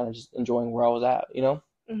new and just kind of just enjoying where I was at, you know.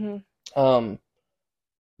 Mm-hmm.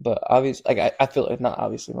 But obviously, like I feel like not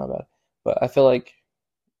obviously my bad, but I feel like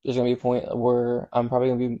there's gonna be a point where I'm probably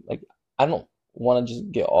gonna be like I don't want to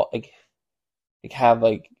just get all like have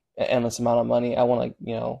like an endless amount of money. I want to like,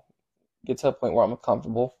 you know, get to a point where I'm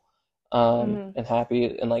comfortable and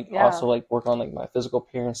happy, and like also like work on like my physical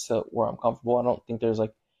appearance to where I'm comfortable. I don't think there's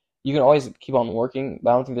like you can always keep on working,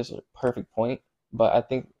 but I don't think there's a perfect point. But I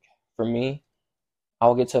think for me,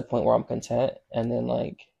 I'll get to a point where I'm content, and then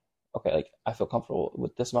like okay, like I feel comfortable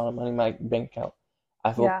with this amount of money in my bank account.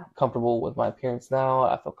 I feel comfortable with my appearance now.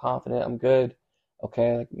 I feel confident. I'm good.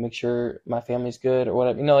 Okay, like make sure my family's good or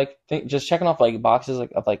whatever. You know, like just checking off like boxes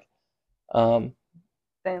like of like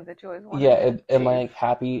things that you always want. Yeah, am I like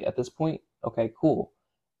happy at this point? Okay, cool.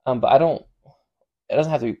 But I don't. It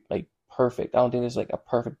doesn't have to be like perfect. I don't think there's like a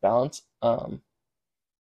perfect balance.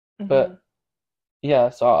 But yeah,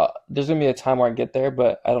 so there's gonna be a time where I get there,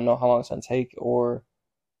 but I don't know how long it's gonna take, or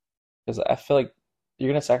because I feel like you're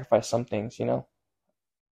gonna sacrifice some things, you know.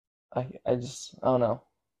 I don't know.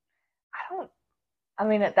 I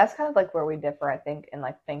mean, that's kind of like where we differ, I think, in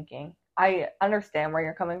like thinking. I understand where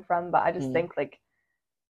you're coming from, but I just think like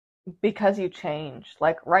because you changed,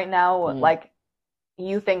 like right now, like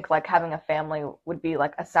you think like having a family would be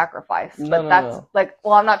like a sacrifice, but that's like,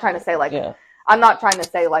 well, I'm not trying to say like, I'm not trying to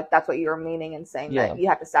say like that's what you're meaning in saying that you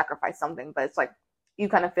have to sacrifice something, but it's like you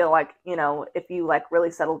kind of feel like, you know, if you like really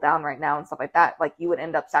settle down right now and stuff like that, like you would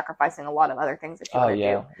end up sacrificing a lot of other things that you want to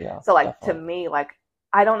do. Yeah, so like definitely. To me, like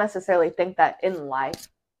I don't necessarily think that in life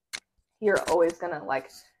you're always gonna like.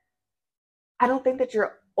 I don't think that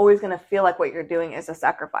you're always gonna feel like what you're doing is a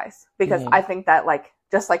sacrifice, because I think that like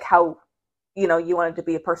just like how, you know, you wanted to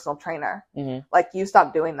be a personal trainer, like you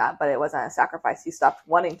stopped doing that, but it wasn't a sacrifice. You stopped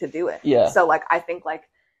wanting to do it. Yeah. So like I think like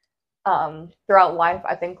throughout life,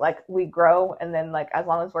 I think like we grow, and then like as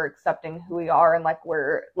long as we're accepting who we are and like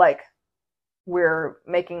we're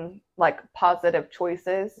making like positive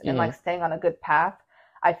choices and like staying on a good path,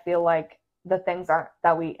 I feel like the things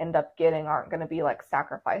that we end up getting aren't going to be like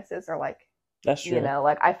sacrifices or like, that's true. You know,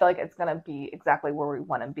 like I feel like it's going to be exactly where we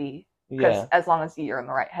want to be, because as long as you're in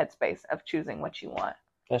the right headspace of choosing what you want.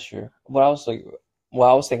 That's true. What I was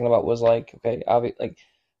thinking about was like, okay, I'll be like,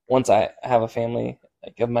 once I have a family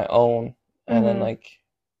like of my own, and then like,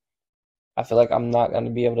 I feel like I'm not going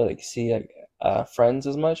to be able to like see like friends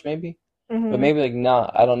as much, maybe, but maybe like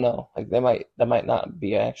not. I don't know. Like that might not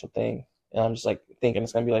be an actual thing, and I'm just like thinking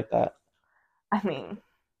it's going to be like that. I mean,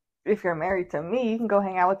 if you're married to me, you can go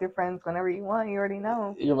hang out with your friends whenever you want. You already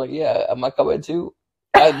know. You're like, yeah, am I coming too?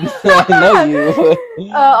 I know you.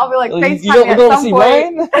 I'll be like, FaceTime me at some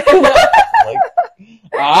point. Like,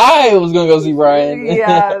 I was gonna go see Brian.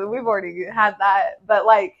 Yeah, we've already had that, but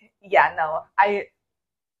like, yeah, no, I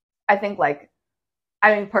I think, like,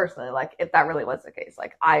 I mean, personally, like, if that really was the case,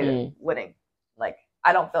 like, I wouldn't, like,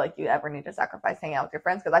 I don't feel like you ever need to sacrifice hanging out with your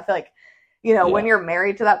friends, because I feel like, you know, when you're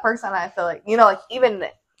married to that person, I feel like, you know, like, even,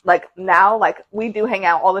 like, now, like, we do hang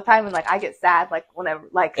out all the time, and, like, I get sad, like, whenever,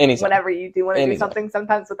 like, whenever you do want to do something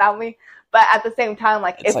sometimes without me, but at the same time,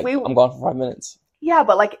 like, it's if like, I'm gone for 5 minutes. Yeah,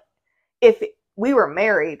 but, like, if we were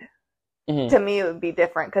married, to me it would be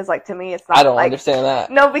different, because, like, to me it's not, I don't understand that.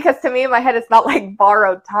 No, because to me in my head it's not, like,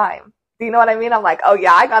 borrowed time. Do you know what I mean? I'm like, oh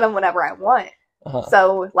yeah, I got him whenever I want.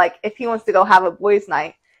 So, like, if he wants to go have a boys'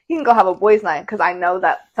 night, he can go have a boys' night, because I know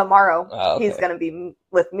that tomorrow he's going to be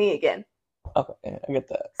with me again. Okay, I get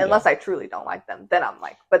that. Unless I truly don't like them, then I'm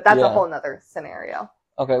like, but that's a whole nother scenario.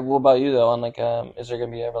 Okay, what about you though? On like, is there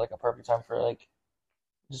gonna be ever like a perfect time for like,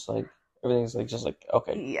 just like everything's like just like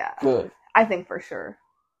okay, good? I think for sure,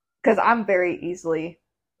 because I'm very easily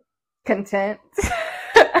content.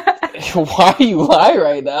 Why are you lying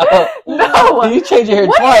right now? No, you changed your hair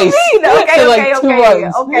twice.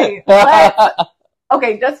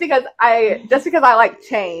 Okay, just because I like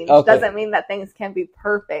change doesn't mean that things can be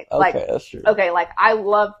perfect. Okay, like, that's true. Okay, like I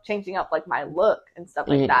love changing up like my look and stuff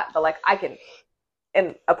like that, but like I can,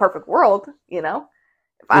 in a perfect world, you know,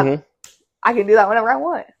 if I can do that whenever I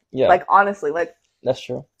want. Yeah. Like honestly, like that's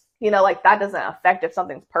true. You know, like that doesn't affect if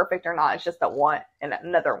something's perfect or not. It's just a want and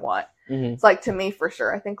another want. It's like to me for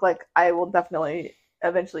sure. I think like I will definitely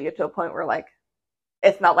eventually get to a point where like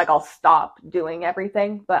it's not like I'll stop doing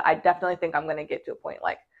everything, but I definitely think I'm going to get to a point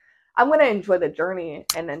like I'm going to enjoy the journey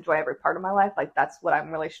and enjoy every part of my life. Like that's what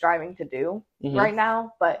I'm really striving to do right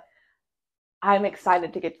now. But I'm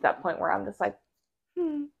excited to get to that point where I'm just like,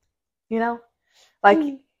 you know,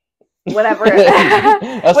 like whatever.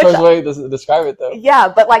 That's the first way to describe it though. Yeah.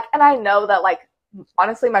 But like, and I know that like,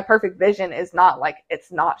 honestly, my perfect vision is not like,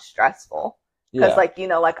 it's not stressful. Because like, you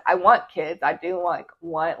know, like I want kids. I do want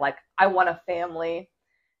I want a family.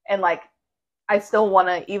 And like, I still want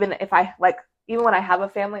to, even when I have a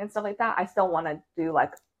family and stuff like that, I still want to do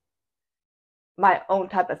like my own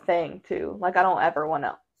type of thing too. Like, I don't ever want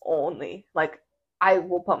to only, like, I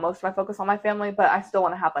will put most of my focus on my family, but I still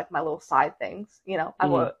want to have like my little side things, you know.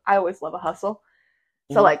 I always love a hustle.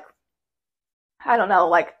 So like, I don't know,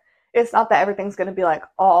 like, it's not that everything's going to be like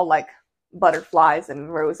all like butterflies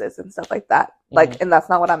and roses and stuff like that. Like, and that's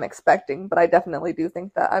not what I'm expecting, but I definitely do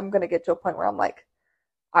think that I'm going to get to a point where I'm like,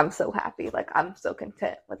 I'm so happy. Like, I'm so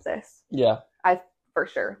content with this. Yeah. I for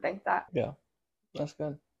sure think that. Yeah. That's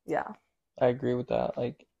good. Yeah. I agree with that.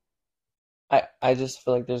 Like, I just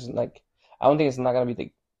feel like there's like, I don't think it's not going to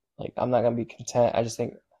be like, I'm not going to be content. I just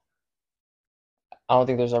think, I don't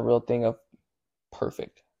think there's a real thing of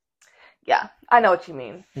perfect. Yeah, I know what you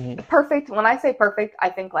mean. Perfect. When I say perfect, I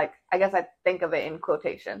think like, I guess I think of it in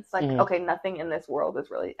quotations. Like, okay, nothing in this world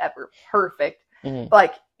is really ever perfect. But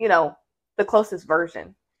like, you know, the closest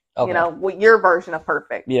version, you know, your version of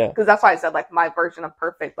perfect. Yeah. Because that's why I said like my version of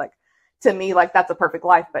perfect, like to me, like that's a perfect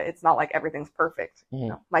life, but it's not like everything's perfect. You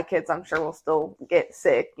know, my kids, I'm sure will still get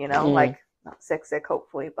sick, you know, like not sick,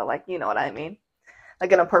 hopefully, but like, you know what I mean?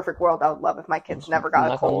 Like in a perfect world, I would love if my kids never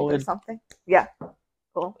got a cold or something. Yeah.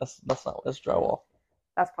 Cool. That's not. That's drywall.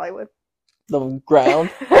 That's probably wood. The ground.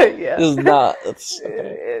 Yeah. This is not. It's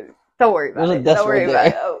okay. Don't worry about it. Don't worry about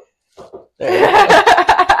it. Oh.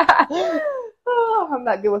 Oh, I'm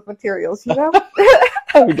not good with materials, you know.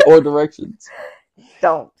 Or directions.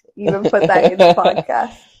 Don't even put that in the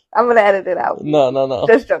podcast. I'm gonna edit it out. No.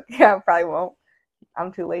 Just joking. Yeah, I probably won't.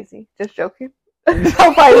 I'm too lazy. Just joking.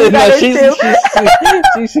 I'll probably do that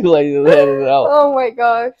she's too lazy to edit it out. Oh my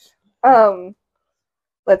gosh.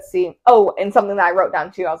 Let's see. Oh, and something that I wrote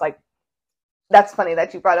down too. I was like, that's funny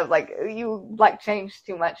that you brought up like you like changed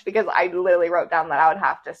too much, because I literally wrote down that I would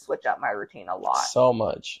have to switch up my routine a lot. So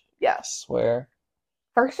much. Yeah. I swear.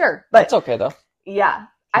 For sure. But it's okay though. Yeah.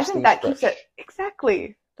 I think that keeps it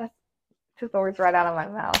exactly. That's took the words right out of my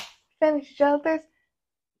mouth. Finish each other's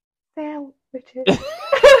sandwiches.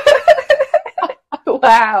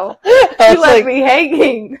 Wow. You left me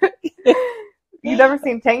hanging. You never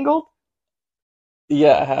seen Tangled?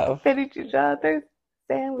 Yeah, I have. Finish each other's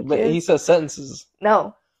sandwiches. But he says sentences.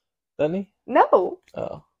 No. Doesn't he? No.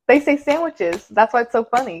 Oh. They say sandwiches. That's why it's so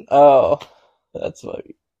funny. Oh. That's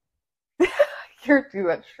funny. You're too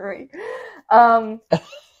much for me.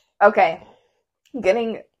 Okay.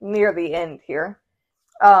 Getting near the end here.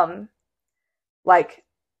 Like,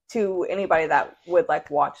 to anybody that would, like,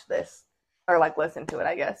 watch this, or, like, listen to it,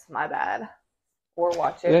 I guess. My bad. Or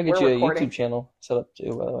watch it. We're going to get you a YouTube channel set up,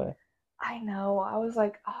 too, by the way. I know. I was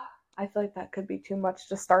like, I feel like that could be too much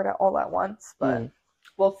to start it all at once, but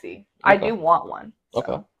we'll see. Okay. I do want one. So.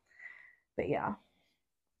 Okay. But yeah.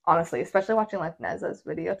 Honestly, especially watching like Neza's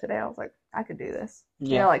video today, I was like, I could do this. Yeah,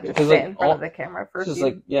 you know, like just sit in front of the camera for just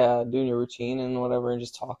like doing your routine and whatever, and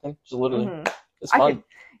just talking, just literally. It's fun.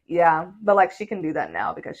 But like she can do that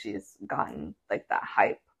now because she's gotten like that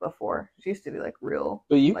hype before. She used to do like real.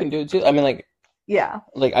 But you can do it too. I mean, like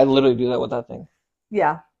like I literally do that with that thing.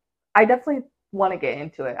 Yeah, I definitely want to get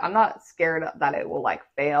into it. I'm not scared that it will like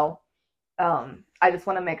fail. I just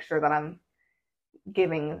want to make sure that I'm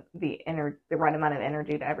giving the right amount of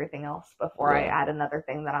energy to everything else before I add another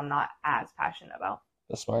thing that I'm not as passionate about.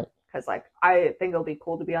 That's smart. Because like I think it'll be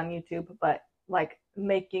cool to be on YouTube, but like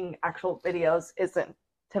making actual videos isn't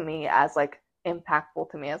to me as like impactful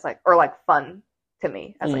to me as like or like fun to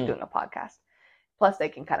me as like doing a podcast. Plus they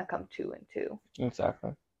can kind of come 2 and 2.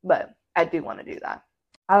 Exactly. But I do want to do that.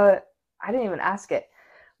 I didn't even ask it.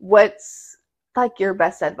 What's like your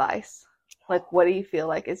best advice? Like what do you feel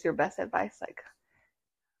like is your best advice? Like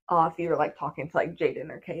if you were like talking to like Jaden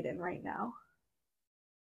or Kaden right now.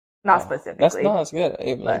 Not specifically. That's good.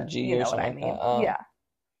 Even like G you know or something what I mean. like that.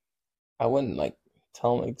 I wouldn't like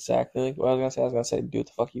tell them exactly what I was gonna say. Do what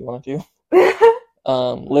the fuck you want to do.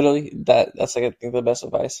 Literally, that's like I think the best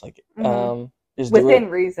advice. Like, just within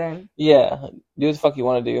reason. Yeah, do what the fuck you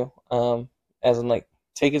want to do. As in like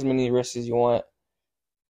take as many risks as you want,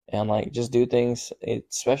 and like just do things,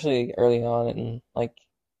 especially early on, and like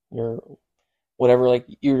you're whatever like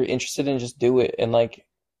you're interested in, just do it, and like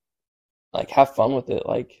have fun with it.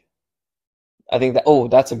 Like, I think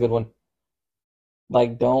that's a good one.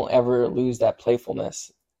 Like, don't ever lose that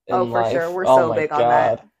playfulness in life. Sure. We're so big on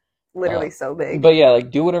that. Literally so big. But yeah,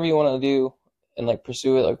 like do whatever you want to do and like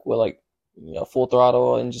pursue it like with like full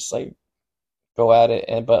throttle and just like go at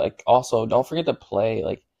it. But like also don't forget to play.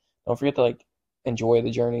 Like don't forget to like enjoy the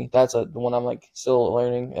journey. That's the one I'm like still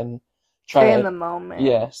learning and trying stay in the moment.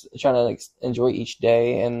 Yeah, trying to like enjoy each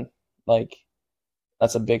day, and like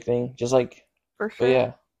that's a big thing. Just like for sure. But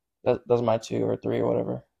yeah, that's my 2 or 3 or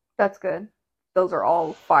whatever. That's good. Those are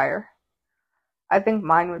all fire. I think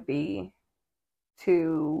mine would be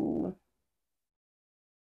I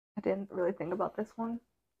didn't really think about this one,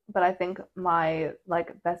 but I think my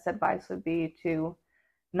like best advice would be to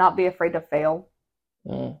not be afraid to fail,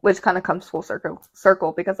 which kind of comes full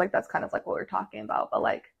circle because like that's kind of like what we're talking about. But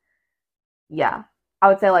like, yeah, I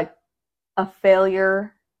would say like a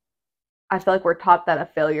failure. I feel like we're taught that a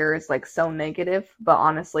failure is like so negative, but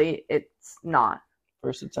honestly, it's not.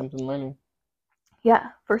 First attempt in learning. Yeah,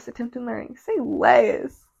 first attempt in learning. Say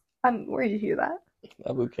less. Where you hear that?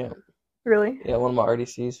 At boot camp. Really? Yeah, one of my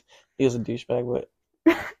RDCs. He was a douchebag,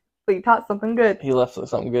 but you taught something good. He left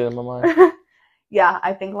something good in my mind. Yeah,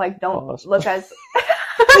 I think like don't look as.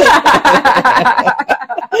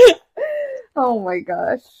 Oh my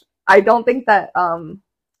gosh, I don't think that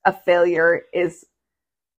a failure is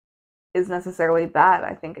necessarily bad.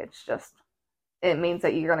 I think it means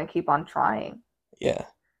that you're gonna keep on trying. Yeah.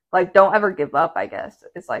 Like, don't ever give up, I guess.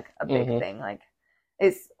 It's, like, a big thing. Like,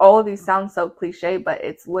 all of these sound so cliche, but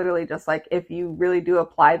it's literally just, like, if you really do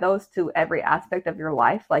apply those to every aspect of your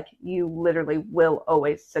life, like, you literally will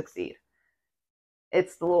always succeed.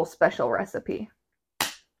 It's the little special recipe.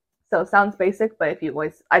 So, it sounds basic, but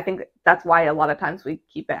I think that's why a lot of times we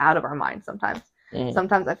keep it out of our mind sometimes.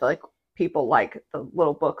 Sometimes I feel like people like the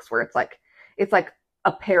little books where it's like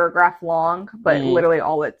a paragraph long, but literally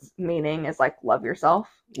all it's meaning is like love yourself.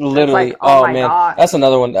 Literally, like, oh my God. That's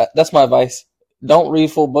another one. That's my advice. Don't read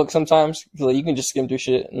full books sometimes because like, you can just skim through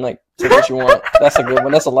shit and like take what you want. That's a good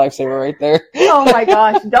one. That's a lifesaver right there. Oh my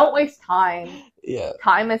gosh! Don't waste time. Yeah,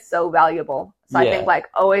 time is so valuable. So I think like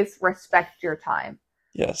always respect your time.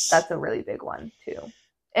 Yes, that's a really big one too.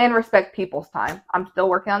 And respect people's time. I'm still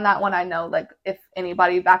working on that one. I know, like, if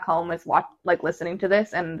anybody back home is listening to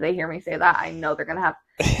this and they hear me say that, I know they're gonna have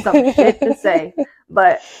some shit to say.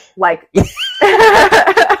 But like,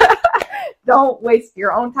 don't waste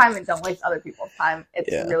your own time and don't waste other people's time.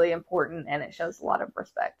 It's really important and it shows a lot of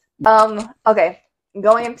respect. Okay,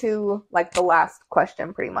 going into like the last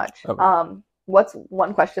question, pretty much. Okay. What's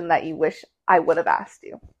one question that you wish I would have asked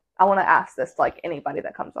you? I want to ask this to like anybody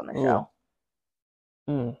that comes on the show.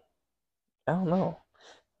 I don't know.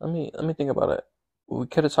 Let me think about it. We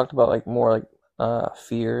could have talked about like more like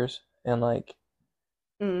fears and like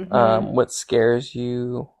what scares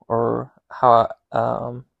you or how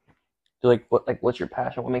what's your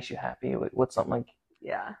passion? What makes you happy? What's something like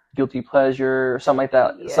guilty pleasure or something like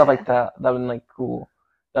that? Yeah. Stuff like that. That would be like cool.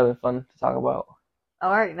 That would be fun to talk about.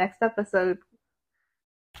 All right, next episode.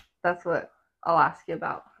 That's what I'll ask you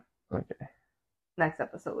about. Okay. Next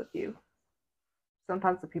episode with you.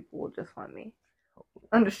 Sometimes the people will just want me.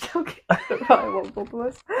 I'm just joking. They probably won't both of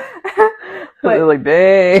us. But they're like,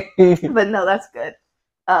 dang. But no, that's good.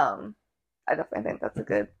 I definitely think that's a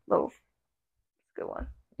good one.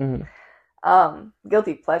 Mm-hmm.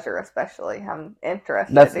 Guilty pleasure, especially. I'm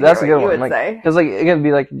interested That's to hear a what good you one. would say. Because like it could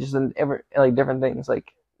be like just different things.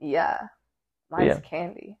 Like yeah, mine's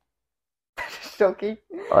candy. Joking.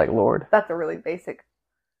 Like Lord. That's a really basic.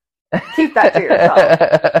 Keep that to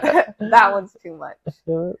yourself. That one's too much.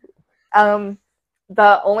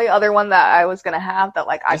 The only other one that I was gonna have that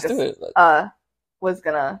like was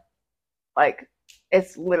gonna like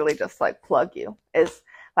it's literally just like plug you is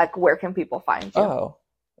like where can people find you? Oh,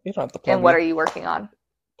 you don't have to plug me. And what are you working on?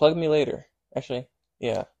 Plug me later. Actually,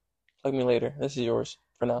 yeah, plug me later. This is yours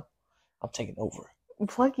for now. I'm taking over.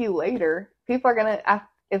 Plug you later. People are gonna ask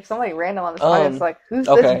if somebody random on this podcast is like, who's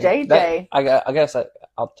this JJ? I guess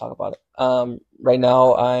I'll talk about it. Right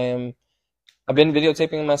now I've been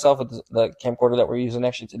videotaping myself with the camcorder that we're using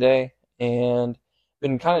actually today, and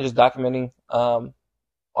been kind of just documenting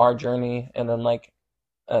our journey, and then like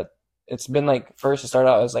it's been like first to start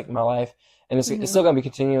out as like my life, and it's still gonna be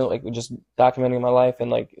continuing like just documenting my life and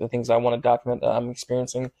like the things I want to document that I'm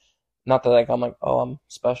experiencing. Not that like I'm like, oh, I'm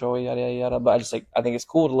special, yada yada yada, but I just like I think it's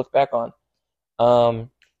cool to look back on.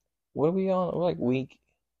 What are we on? We're like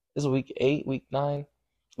this is week 8, week 9.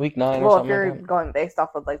 Week 9 or something. Well, if you're going based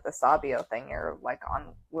off of like the Sabio thing,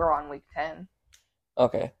 we're on week 10.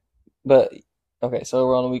 Okay. So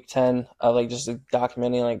we're on week 10 of like just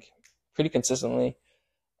documenting like pretty consistently.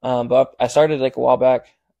 But I started like a while back.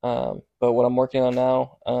 But what I'm working on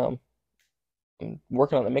now, I'm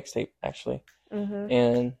working on a mixtape actually.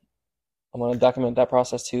 And I'm gonna document that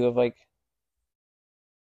process too of like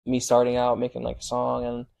me starting out making like a song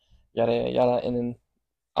and yada yada yada, and then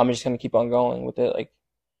I'm just gonna keep on going with it. Like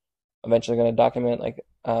eventually gonna document like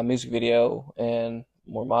a music video and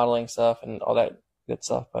more modeling stuff and all that good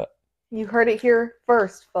stuff. But you heard it here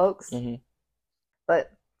first, folks.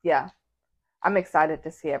 But yeah, I'm excited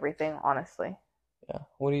to see everything. Honestly. Yeah.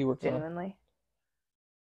 What are you working on? Genuinely.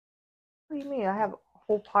 What do you mean? I have a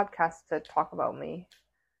whole podcast to talk about me.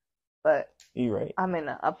 But you're right. I'm in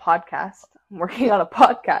a podcast. I'm working on a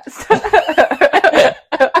podcast.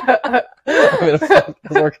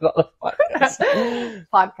 I'm working on a podcast.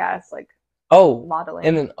 Podcast, like modeling.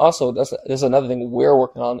 And then also there's another thing we're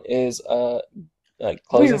working on is like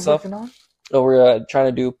clothes and stuff. So we're trying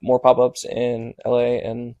to do more pop-ups in LA,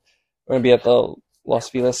 and we're gonna be at the Los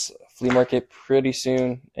Feliz flea market pretty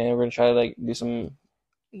soon, and we're gonna try to like do some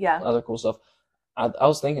other cool stuff. I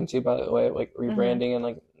was thinking too, by the way, like rebranding and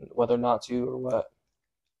like whether or not to or what.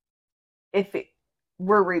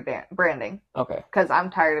 We're rebranding. Okay. Because I'm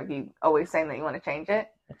tired of you always saying that you want to change it.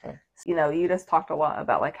 Okay. You know, you just talked a lot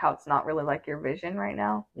about like how it's not really like your vision right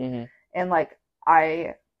now. And like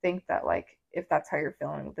I think that like if that's how you're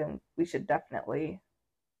feeling, then we should definitely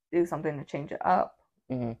do something to change it up.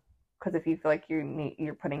 Because if you feel like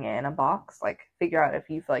you're putting it in a box, like figure out if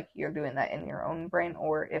you feel like you're doing that in your own brain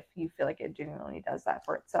or if you feel like it genuinely does that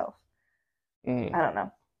for itself. I don't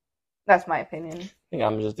know. That's my opinion. I think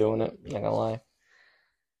I'm just doing it. Not gonna lie.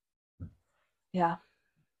 Yeah.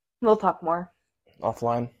 We'll talk more.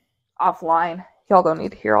 Offline. Y'all don't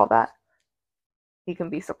need to hear all that. You can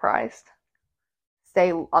be surprised.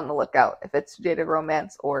 Stay on the lookout if it's Jaded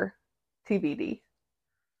Romance or TBD.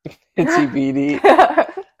 TBD.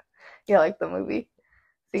 Yeah, like the movie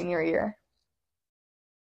Senior Year.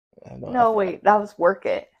 No, wait, that was Work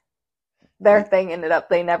It. Their thing ended up,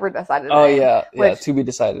 they never decided. To be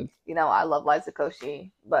decided. You know, I love Liza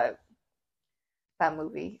Koshy, but that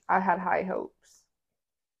movie, I had high hopes.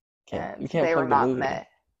 And they were not met.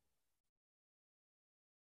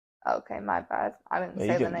 Okay, my bad. I didn't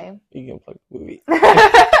say the name. You can plug the movie.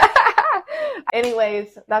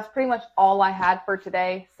 Anyways, that's pretty much all I had for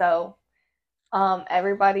today. So,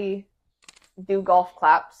 everybody do golf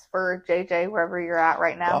claps for JJ wherever you're at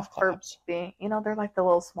right now. Golf claps. For being, they're like the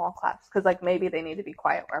little small claps because like maybe they need to be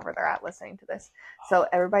quiet wherever they're at listening to this. So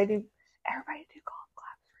everybody do golf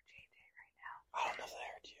claps for JJ right now. I don't know if they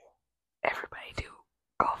heard you. Everybody do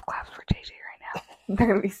golf claps for JJ right now. They're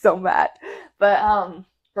gonna be so mad. But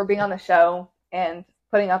for being on the show and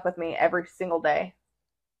putting up with me every single day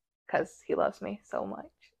because he loves me so much.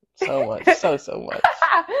 So much. so much.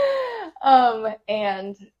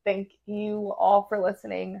 And thank you all for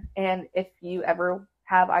listening. And if you ever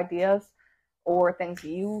have ideas or things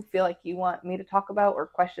you feel like you want me to talk about or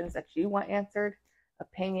questions that you want answered,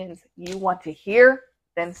 opinions you want to hear,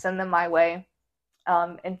 then send them my way.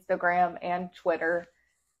 Instagram and Twitter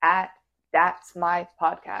at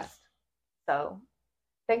datsOURpodcast. So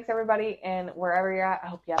thanks everybody, and wherever you're at, I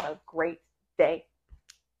hope you have a great day.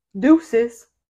 Deuces.